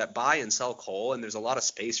countries that buy and sell coal, and there's a lot of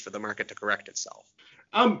space for the market to correct itself.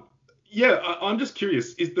 I'm just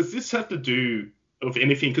curious. Does this have to do with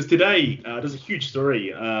anything? Because today there's a huge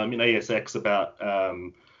story in ASX about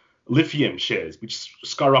lithium shares, which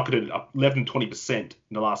skyrocketed up 11-20% in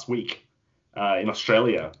the last week in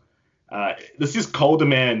Australia. There's this coal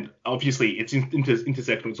demand. Obviously, it's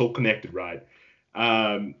intersectional. It's all connected, right?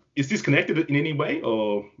 Is this connected in any way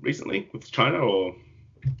or recently with China or?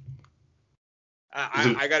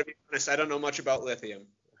 I got to be honest. I don't know much about lithium.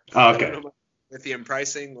 Oh, okay. I don't know much about lithium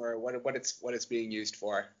pricing or what it's being used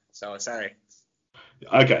for. So sorry.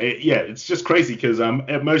 Okay, yeah, it's just crazy because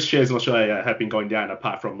most shares in Australia have been going down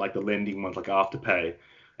apart from like the lending ones like Afterpay,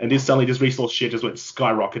 and this resource share just went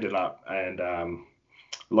skyrocketed up, and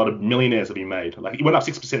A lot of millionaires have been made. Like it went up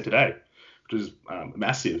 6% today, which is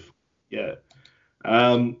massive. Yeah.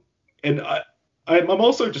 And I'm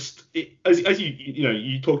also just as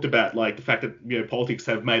you talked about like the fact that politics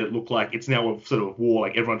have made it look like it's now a sort of war,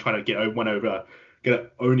 like everyone trying to get one over, get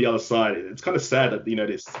to own the other side. It's kind of sad that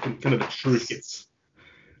this kind of the truth gets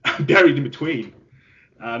buried in between.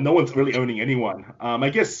 No one's really owning anyone. I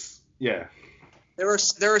guess, yeah. There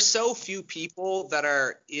are so few people that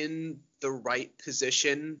are in the right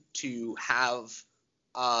position to have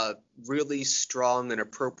really strong and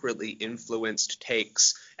appropriately influenced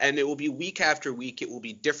takes, and it will be week after week. It will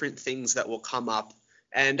be different things that will come up,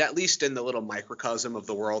 and at least in the little microcosm of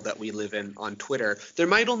the world that we live in on Twitter, there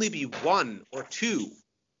might only be one or two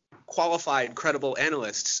qualified, credible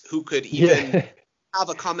analysts who could even have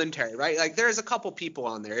a commentary, right? Like there's a couple people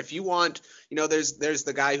on there. If you want, there's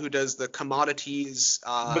the guy who does the commodities.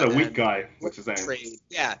 But a weak guy, what's his name? Trade.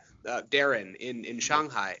 Yeah, Darren in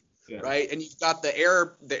Shanghai. Yeah. Right, and you've got the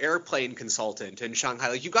airplane consultant in Shanghai.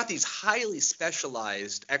 Like you've got these highly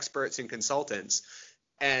specialized experts and consultants.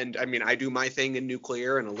 And I mean, I do my thing in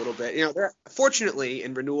nuclear and a little bit. Fortunately,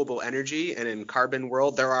 in renewable energy and in carbon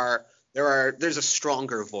world, there's a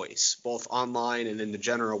stronger voice both online and in the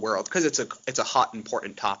general world because it's a hot,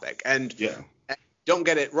 important topic. And don't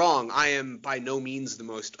get it wrong, I am by no means the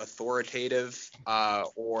most authoritative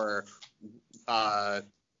or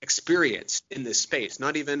experienced in this space,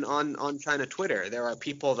 not even on China Twitter. There are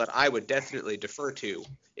people that I would definitely defer to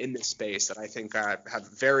in this space that I think have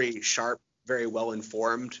very sharp, very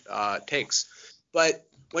well-informed takes. But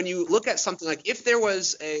when you look at something like if there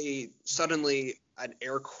was suddenly an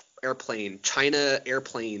airplane, China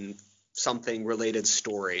airplane something related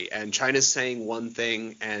story, and China's saying one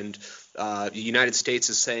thing and the United States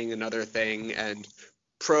is saying another thing, and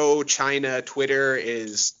pro-China Twitter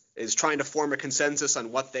is trying to form a consensus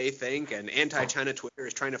on what they think, and anti-China Twitter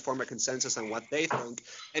is trying to form a consensus on what they think,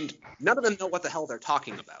 and none of them know what the hell they're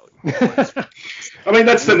talking about. I mean,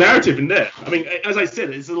 that's the narrative in there. I mean, as I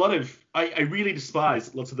said, it's a lot of I really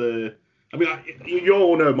despise lots of the. I mean, you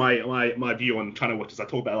all know my view on China watches. I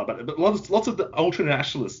talk about a lot, but lots of the ultra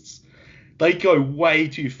nationalists, they go way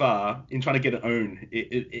too far in trying to get it own.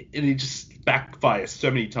 It just backfires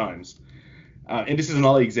so many times. And this is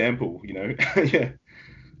another example, yeah.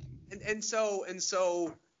 And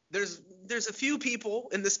so there's a few people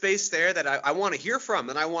in the space there that I want to hear from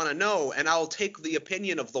and I want to know, and I'll take the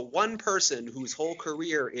opinion of the one person whose whole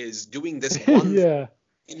career is doing this one thing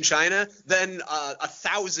in China, then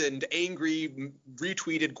 1,000 angry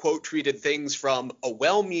retweeted, quote tweeted things from a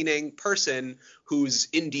well-meaning person who's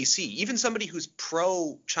in DC, even somebody who's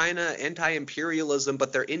pro-China, anti-imperialism,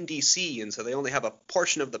 but they're in DC, and so they only have a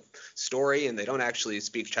portion of the story, and they don't actually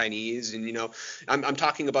speak Chinese. And I'm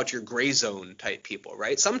talking about your gray zone type people,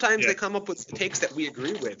 right? Sometimes they come up with takes that we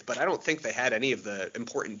agree with, but I don't think they had any of the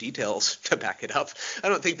important details to back it up. I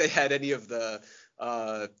don't think they had any of the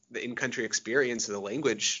in-country experience of the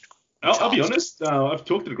language. I'll be honest. I've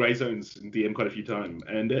talked to the grey zones in DM quite a few times,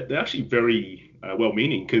 and they're actually very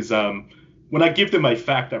well-meaning. Because when I give them a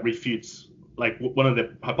fact that refutes like one of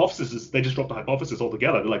the hypotheses, they just drop the hypothesis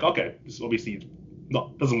altogether. They're like, okay, this obviously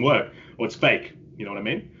doesn't work, or it's fake. You know what I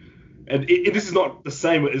mean? And this is not the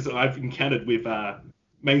same as I've encountered with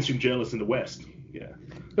mainstream journalists in the West. Yeah.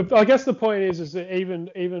 I guess the point is that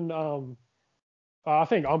even I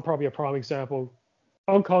think I'm probably a prime example.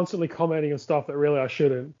 I'm constantly commenting on stuff that really I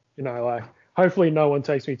shouldn't, like hopefully no one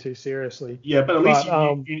takes me too seriously. Yeah, but at least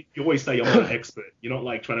you always say you're not an expert. You're not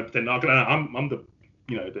like trying to pretend, I'm the,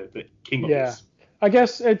 the king of this. I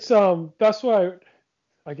guess it's, that's why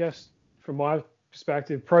I guess from my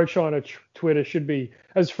perspective, pro-China Twitter should be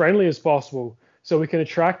as friendly as possible so we can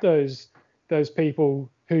attract those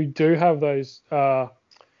people who do have those,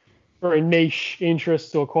 very niche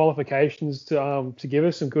interests or qualifications to give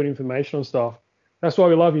us some good information on stuff. That's why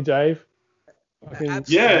we love you, Dave.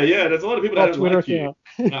 Yeah. There's a lot of people that don't like you.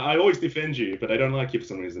 I always defend you, but I don't like you for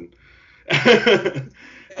some reason. I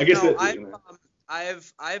guess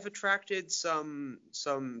I've attracted some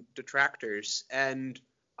detractors, and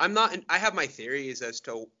I'm not. I have my theories as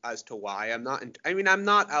to why I'm not. I'm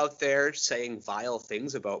not out there saying vile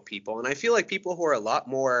things about people, and I feel like people who are a lot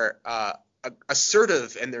more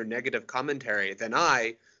assertive in their negative commentary than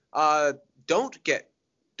I don't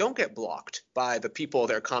get blocked by the people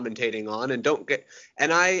they're commentating on, and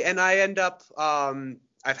I end up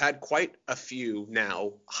I've had quite a few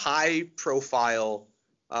now high profile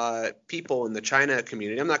people in the China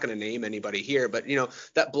community. I'm not going to name anybody here, but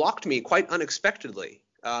that blocked me quite unexpectedly.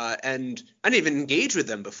 And I didn't even engage with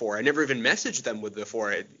them before. I never even messaged them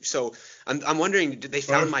before. So I'm wondering, did they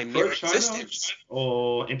found my mere existence?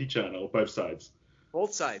 Or anti-China, or both sides?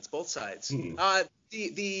 Both sides. Hmm.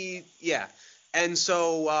 Yeah. And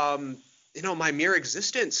so, my mere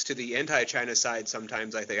existence to the anti-China side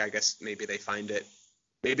sometimes, I guess maybe they find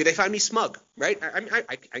me smug, right?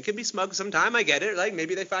 I can be smug sometime. I get it. Like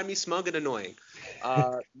maybe they find me smug and annoying.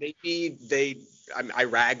 I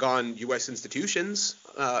rag on U.S. institutions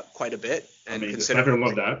quite a bit I and mean, there's consider, nothing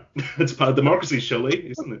wrong with that. It's part of democracy, surely,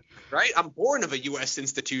 isn't it? right? I'm born of a U.S.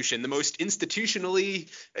 institution, the most institutionally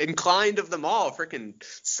inclined of them all. Freaking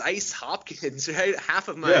Sice Hopkins, right?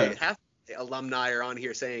 Yeah. Half the alumni are on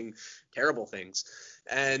here saying terrible things,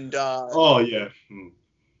 and Oh, yeah. Hmm.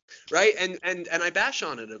 right, and I bash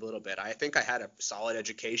on it a little bit. I think I had a solid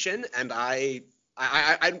education, and I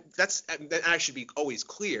should be always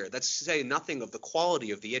clear. That's to say nothing of the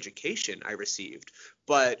quality of the education I received,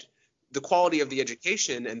 but the quality of the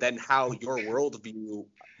education and then how your worldview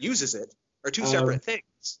uses it are two Um, separate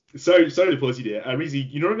things. sorry to pause you there.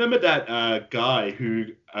 Rizzy, you remember that guy who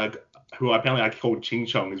apparently I called Ching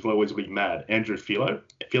Chong is always really mad? Andrew Phelan?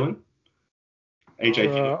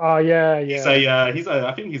 AJ Phelan. Oh yeah, yeah.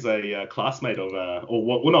 I think he's a classmate of, or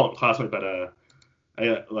well, not classmate, but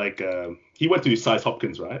he went to Size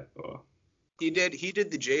Hopkins, right? Or, He did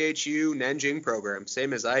the JHU Nanjing program,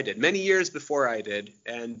 same as I did, many years before I did,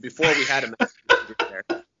 and before we had a master's degree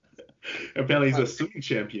there. apparently he's a swimming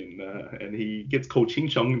champion, and he gets called Ching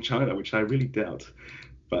Chong in China, which I really doubt.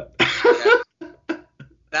 But Yeah.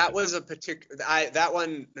 That was a particular. That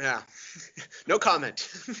one. Yeah. No comment.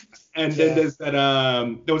 and then there's that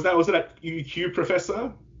was that UQ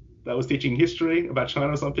professor that was teaching history about China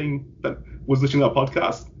or something that was listening to our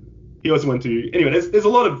podcast. He also went to anyway. There's a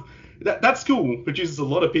lot of that school produces a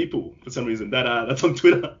lot of people for some reason that's on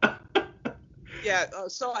Twitter. Yeah.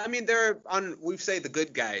 So I mean, we say the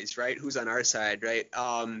good guys, right? Who's on our side, right?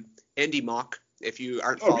 Andy Mock. If you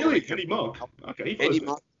aren't Oh following really? him, Eddie Mark. Okay, he Andy follows me.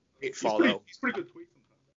 Mock, great follow. He's pretty good tweets sometimes.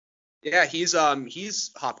 Yeah, he's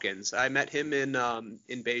Hopkins. I met him in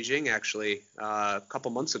Beijing actually a couple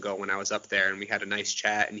months ago when I was up there, and we had a nice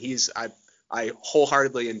chat. And I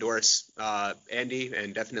wholeheartedly endorse Andy,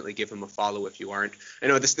 and definitely give him a follow if you aren't. I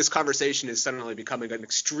know this conversation is suddenly becoming an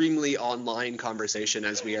extremely online conversation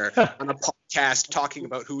as we are on a podcast talking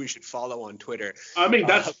about who we should follow on Twitter. I mean,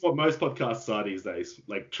 that's what most podcasts are these days.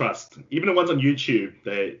 Like, trust. Even the ones on YouTube,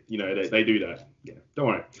 they do that. Yeah, don't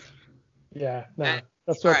worry. Yeah, no,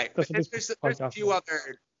 that's All what right, that's but what there's this a podcast few is.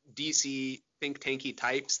 other DC think tanky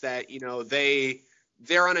types that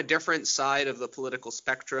they're on a different side of the political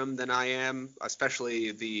spectrum than I am,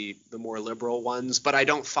 especially the more liberal ones. But I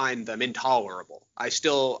don't find them intolerable.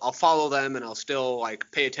 I'll follow them, and I'll still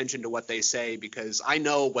like pay attention to what they say because I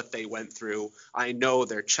know what they went through. I know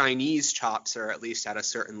their Chinese chops are at least at a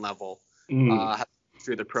certain level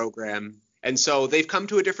through the program. And so they've come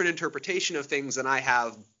to a different interpretation of things than I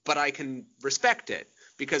have, but I can respect it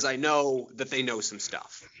because I know that they know some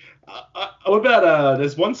stuff. What about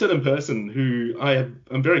there's one certain person who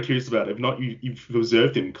I'm very curious about. If not, you've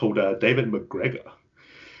observed him, called David McGregor.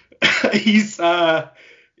 He's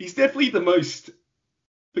definitely the most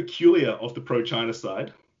peculiar of the pro-China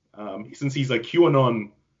side, since he's a QAnon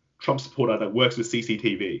Trump supporter that works with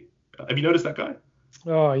CCTV. Have you noticed that guy?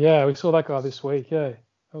 Oh yeah, we saw that guy this week. Yeah,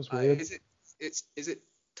 that was weird. Is it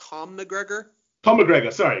Tom McGregor? Tom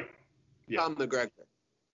McGregor, sorry. Yeah. Tom McGregor.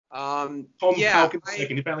 Tom Yeah, Falcon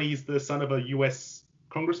II. Apparently he's the son of a U.S.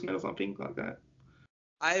 congressman or something like that.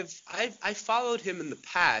 I followed him in the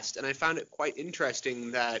past, and I found it quite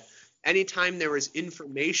interesting that anytime there was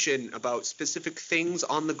information about specific things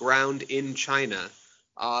on the ground in China,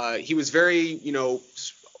 he was very,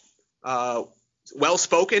 well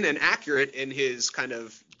spoken and accurate in his kind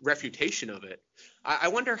of refutation of it. I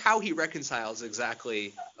wonder how he reconciles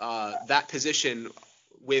exactly that position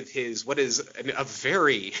with his what is a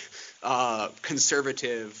very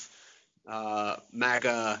conservative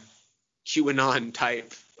MAGA QAnon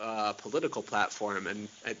type political platform, and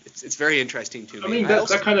it's very interesting to me. I mean,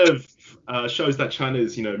 that kind of shows that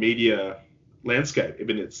China's media landscape,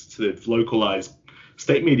 even its sort of localized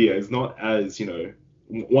state media, is not as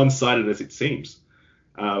one-sided as it seems.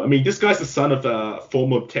 I mean, this guy's the son of a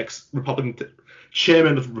former Republican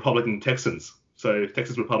chairman of the Republican Texans, so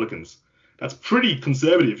Texas Republicans. That's pretty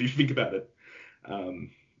conservative if you think about it.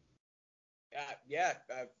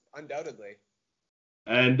 Undoubtedly.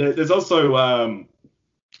 And there's also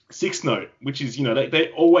Six Note, which is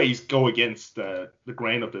they always go against the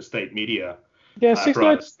grain of the state media. Yeah, Six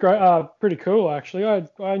Note's great, pretty cool actually.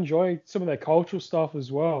 I enjoy some of their cultural stuff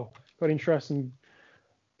as well. Got interesting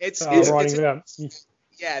writing about.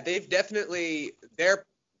 Yeah, they've definitely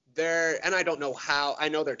and I don't know how. I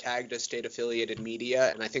know they're tagged as state-affiliated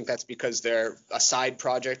media, and I think that's because they're a side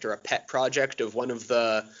project or a pet project of one of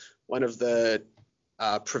the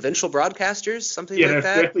provincial broadcasters, something Yeah, like they're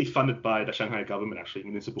that. directly funded by the Shanghai government, actually,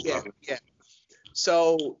 municipal government. Yeah.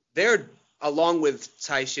 So they're, along with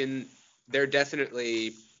Caixin, they're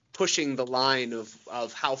definitely pushing the line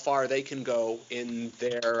of how far they can go in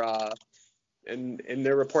their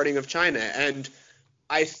reporting of China. And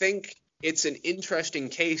I think it's an interesting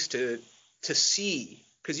case to see,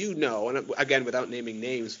 because and again, without naming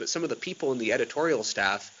names, but some of the people in the editorial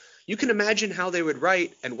staff, you can imagine how they would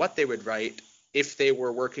write and what they would write if they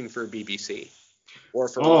were working for BBC or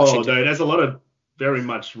for Washington. No, there's a lot of very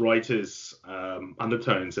much Reuters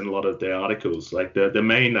undertones in a lot of their articles. Like the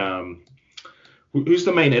main who's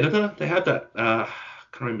the main editor? They had that I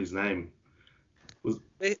can't remember his name.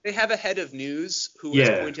 They have a head of news who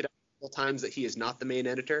has pointed out several times that he is not the main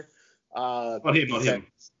editor. Not him.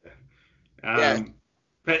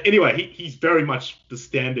 But anyway, he's very much the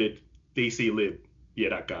standard DC lib. Yeah,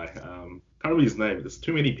 that guy. Can't remember his name. There's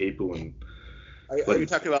too many people. And are you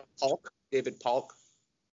talking about Polk? David Polk?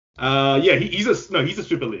 Yeah, he's a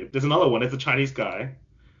super lib. There's another one. There's a Chinese guy.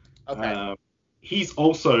 Okay. He's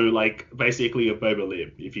also like basically a boba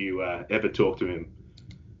lib if you ever talk to him.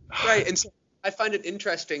 Right, and so I find it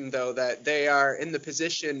interesting, though, that they are in the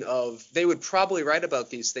position of they would probably write about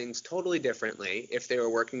these things totally differently if they were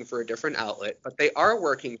working for a different outlet, but they are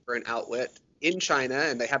working for an outlet in China,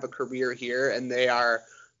 and they have a career here, and they are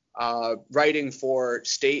writing for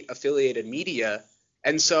state-affiliated media,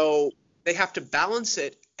 and so they have to balance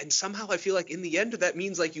it, and somehow I feel like in the end that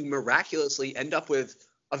means like you miraculously end up with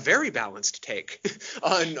a very balanced take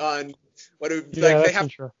on what it,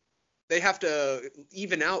 they have to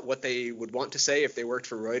even out what they would want to say if they worked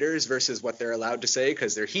for Reuters versus what they're allowed to say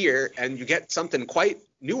because they're here, and you get something quite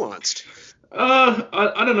nuanced.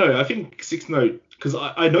 I don't know. I think Six Note, because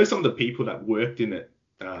I know some of the people that worked in it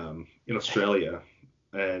in Australia,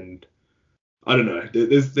 and I don't know.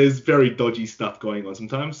 There's very dodgy stuff going on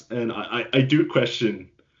sometimes, and I do question.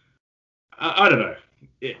 I don't know.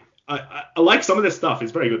 I like some of their stuff.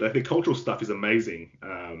 It's very good. Like, the cultural stuff is amazing.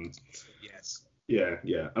 Yes.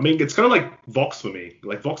 Yeah. I mean, it's kind of like Vox for me.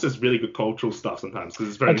 Like, Vox has really good cultural stuff sometimes because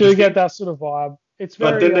it's very. I do get that sort of vibe. It's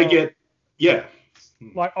very. But then they get,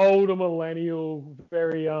 like older millennial,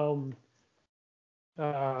 very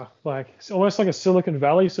like it's almost like a Silicon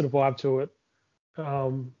Valley sort of vibe to it.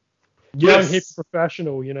 Young hip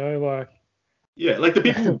professional, like. Yeah, like the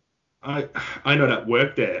people I know that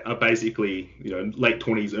work there are basically, late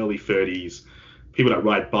 20s, early 30s, people that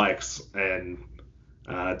ride bikes and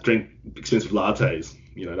drink expensive lattes,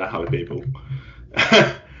 that kind of people.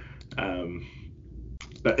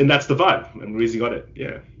 And that's the vibe, and Reezy got it,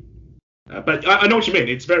 yeah. But I know what you mean.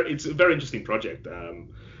 It's a very interesting project.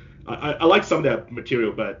 I like some of their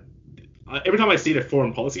material, but every time I see their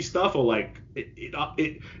foreign policy stuff, or like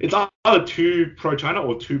it's either too pro China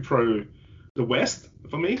or too pro the West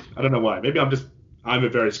for me. I don't know why. Maybe I'm a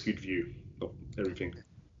very skewed view of everything.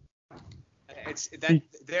 It's that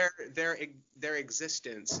their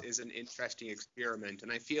existence is an interesting experiment,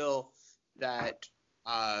 and I feel that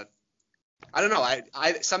I don't know.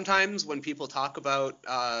 I sometimes when people talk about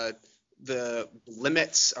the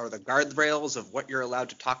limits or the guardrails of what you're allowed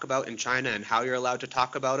to talk about in China and how you're allowed to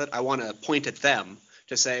talk about it, I want to point at them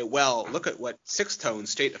to say, well, look at what Sixth Tone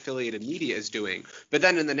state-affiliated media is doing. But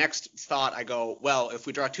then in the next thought, I go, well, if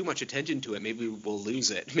we draw too much attention to it, maybe we'll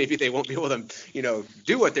lose it. Maybe they won't be able to,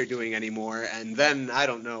 do what they're doing anymore. And then I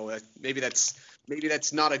don't know. Maybe that's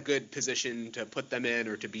not a good position to put them in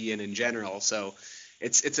or to be in general. So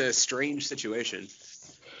it's a strange situation.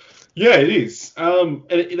 Yeah, it is. And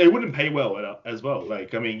they wouldn't pay well as well.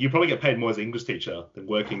 Like, I mean, you probably get paid more as an English teacher than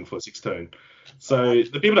working for Sixth Tone. So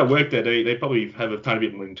the people that work there, they probably have a tiny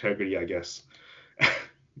bit more integrity, I guess.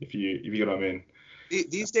 if you get what I mean.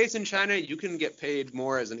 These days in China, you can get paid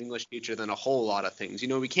more as an English teacher than a whole lot of things.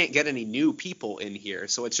 We can't get any new people in here,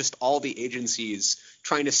 so it's just all the agencies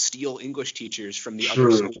trying to steal English teachers from the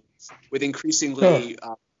other schools with increasingly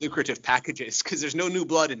lucrative packages because there's no new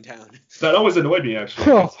blood in town. That always annoyed me,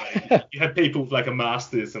 actually. Like, you have people with like a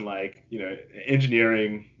master's in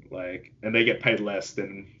engineering, and they get paid less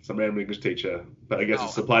than some random English teacher. But I guess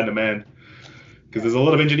it's supply and demand because there's a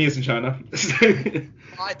lot of engineers in China.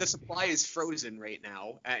 The supply is frozen right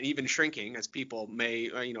now, and even shrinking as people may,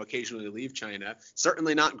 occasionally leave China.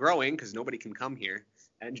 Certainly not growing because nobody can come here,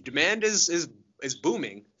 and demand is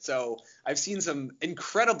booming. So I've seen some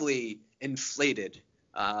incredibly inflated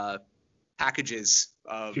packages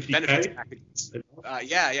of 50K? benefits packages.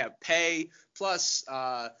 Pay plus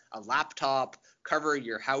a laptop, cover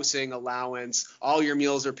your housing allowance, all your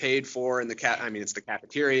meals are paid for in the it's the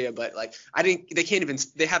cafeteria, but like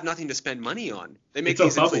they have nothing to spend money on. They make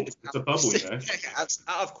It's a bubble. It's a bubble, you know.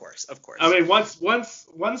 Of course. I mean,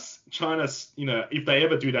 once China, if they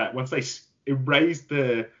ever do that, once they erase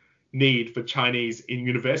the need for Chinese in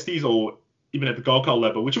universities or even at the Gokul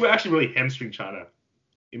level, which would actually really hamstring China,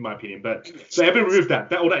 in my opinion. But if they ever remove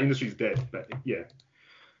that all that industry is dead. But yeah.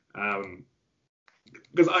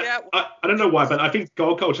 Because I don't know why, but I think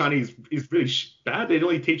Gokul Chinese is really bad. They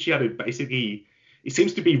only teach you how to basically. It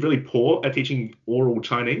seems to be really poor at teaching oral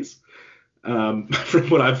Chinese, from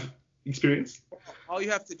what I've experienced. All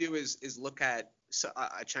you have to do is look at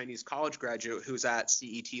a Chinese college graduate who's at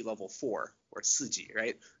CET level 4 or 4级,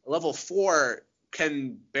 right? Level 4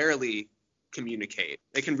 can barely communicate.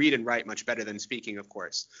 They can read and write much better than speaking, of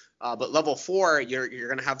course. But level 4, you're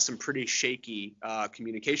going to have some pretty shaky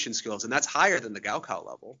communication skills, and that's higher than the Gaokao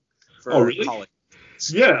level for really? college.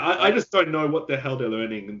 Yeah, I just don't know what the hell they're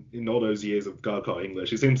learning in all those years of Gaokao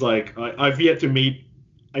English. It seems like I've yet to meet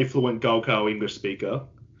a fluent Gaokao English speaker.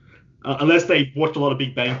 Unless they watched a lot of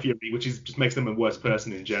Big Bang Theory, which just makes them a worse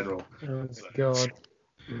person in general. Oh, God.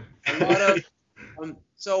 A lot of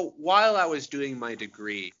so while I was doing my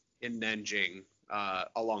degree in Nanjing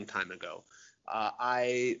a long time ago,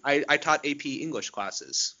 I taught AP English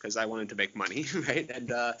classes because I wanted to make money, right?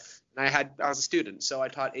 And I was a student, so I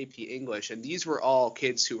taught AP English, and these were all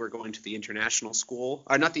kids who were going to the international school,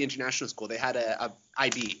 or not the international school. They had a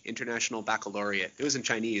IB, International Baccalaureate. It was in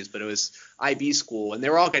Chinese, but it was IB school, and they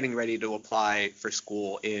were all getting ready to apply for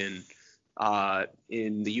school in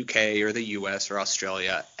the UK or the US or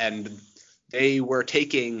Australia, and they were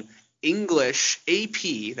taking English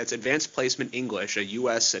AP, that's Advanced Placement English, a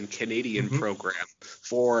US and Canadian program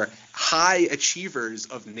for high achievers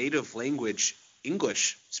of native language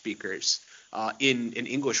English speakers in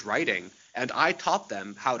English writing. And I taught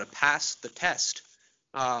them how to pass the test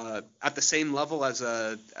at the same level as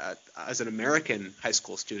an American high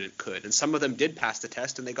school student could. And some of them did pass the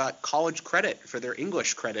test, and they got college credit for their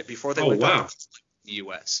English credit before they went on to the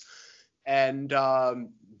US. And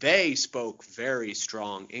they spoke very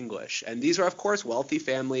strong English. And these are, of course, wealthy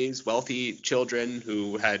families, wealthy children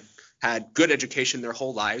who had good education their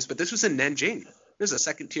whole lives. But this was in Nanjing. This is a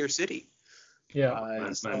second-tier city. Yeah.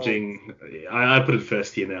 Nanjing, I put it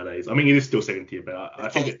first tier nowadays. I mean, it is still second tier, but I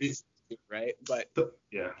think it is. Right? But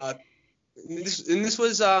yeah. This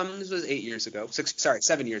was 8 years ago.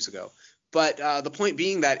 7 years ago. But the point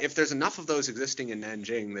being that if there's enough of those existing in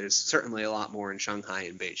Nanjing, there's certainly a lot more in Shanghai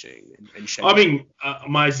and Beijing and Shenzhen. I mean,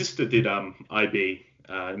 my sister did IB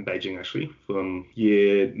in Beijing, actually, from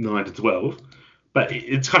year 9 to 12. But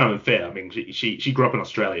it's kind of unfair. I mean, she grew up in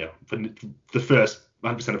Australia for the first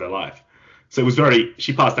 100% of her life. So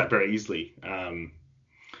she passed that very easily.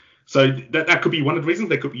 So that could be one of the reasons.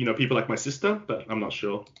 There could be, people like my sister, but I'm not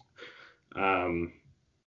sure. But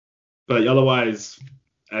otherwise,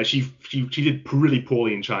 she did really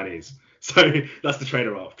poorly in Chinese. So that's the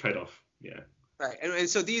trade-off. Yeah. Right. And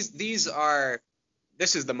so this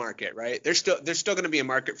is the market, right? There's still going to be a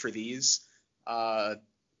market for these.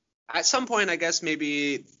 At some point, I guess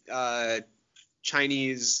maybe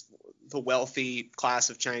Chinese, the wealthy class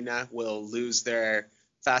of China, will lose their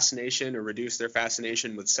fascination or reduce their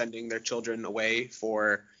fascination with sending their children away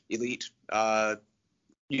for elite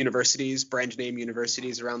universities, brand name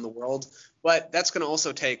universities around the world. But that's going to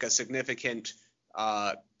also take a significant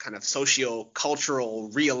kind of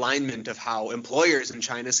socio-cultural realignment of how employers in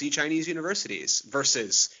China see Chinese universities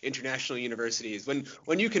versus international universities.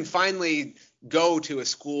 When you can finally go to a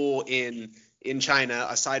school in China,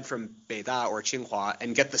 aside from Beida or Tsinghua,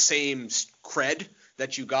 and get the same cred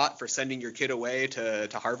that you got for sending your kid away to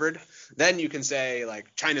Harvard, then you can say,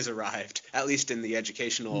 like, China's arrived, at least in the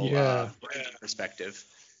educational perspective.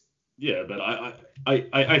 Yeah, but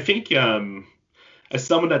I think as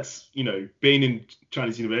someone that's been in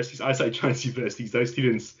Chinese universities, I say Chinese universities, those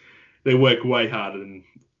students, they work way harder than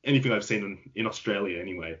anything I've seen in Australia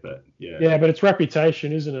anyway. But yeah. Yeah, but it's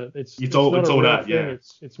reputation, isn't it? It's all that. Yeah.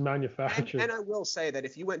 It's manufactured. And I will say that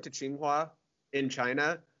if you went to Tsinghua in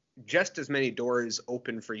China, just as many doors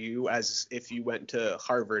open for you as if you went to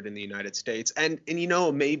Harvard in the United States, and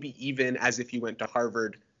maybe even as if you went to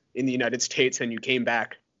Harvard in the United States and you came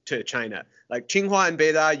back to China. Like Tsinghua and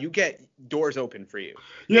Beida, you get doors open for you.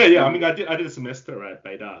 Yeah. I mean, I did a semester at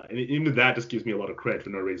Beida, and even that just gives me a lot of credit for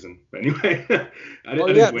no reason. But anyway, I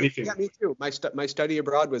didn't do anything. Yeah, me too. My study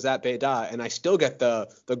abroad was at Beida, and I still get the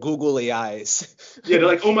googly eyes. Yeah, they're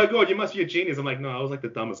like, oh my god, you must be a genius. I'm like, no, I was like the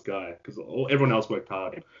dumbest guy because everyone else worked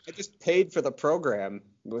hard. I just paid for the program.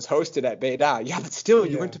 It was hosted at Beida. Yeah, but still,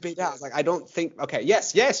 you went to Beida. I was like, I don't think. Okay,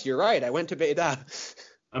 yes, you're right. I went to Beida.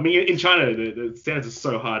 I mean, in China, the standards are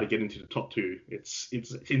so hard to get into the top 2. It's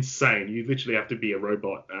insane. You literally have to be a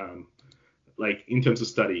robot, like in terms of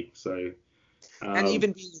study. So. And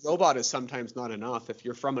even being a robot is sometimes not enough. If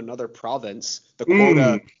you're from another province, the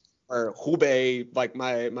quota, or Hubei, like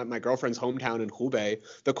my girlfriend's hometown in Hubei,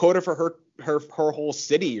 the quota for her whole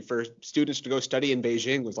city for students to go study in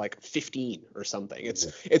Beijing was like 15 or something.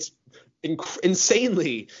 It's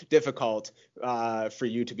insanely difficult for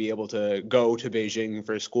you to be able to go to Beijing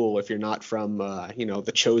for school if you're not from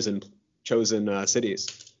the chosen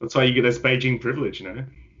cities. That's why you get this Beijing privilege,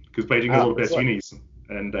 because Beijing has all the best unis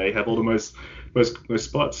and they have all the most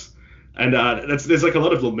spots. And there's like a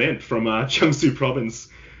lot of lament from Jiangsu province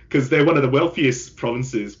because they're one of the wealthiest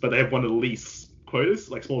provinces, but they have one of the least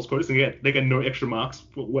quotas, like smallest quotas, and they get no extra marks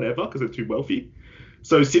for whatever because they're too wealthy.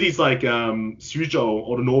 So cities like Suzhou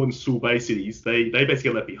or the northern Hubei cities, they basically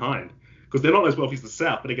get left behind because they're not as wealthy as the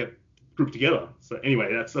south, but they get grouped together. So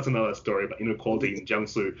anyway, that's another story about inequality in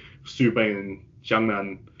Jiangsu, Hubei, and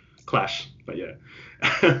Jiangnan clash. But yeah.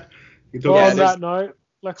 On that note,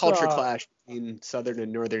 culture clash between southern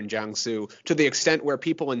and northern Jiangsu to the extent where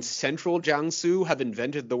people in central Jiangsu have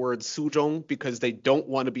invented the word Suzhong because they don't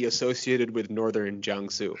want to be associated with northern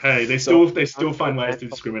Jiangsu. Hey, they still find ways to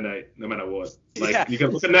discriminate no matter what. Like you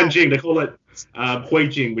can look at Nanjing, they call it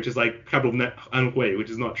Huijing, which is like capital of Anhui,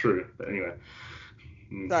 which is not true. But anyway.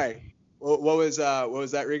 Sorry, what was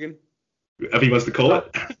that, Regan? I think he wants to call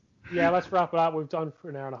it. Yeah, let's wrap it up. We've done for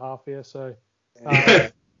an hour and a half here, so.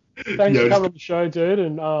 Thanks for coming on the show, dude,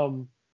 and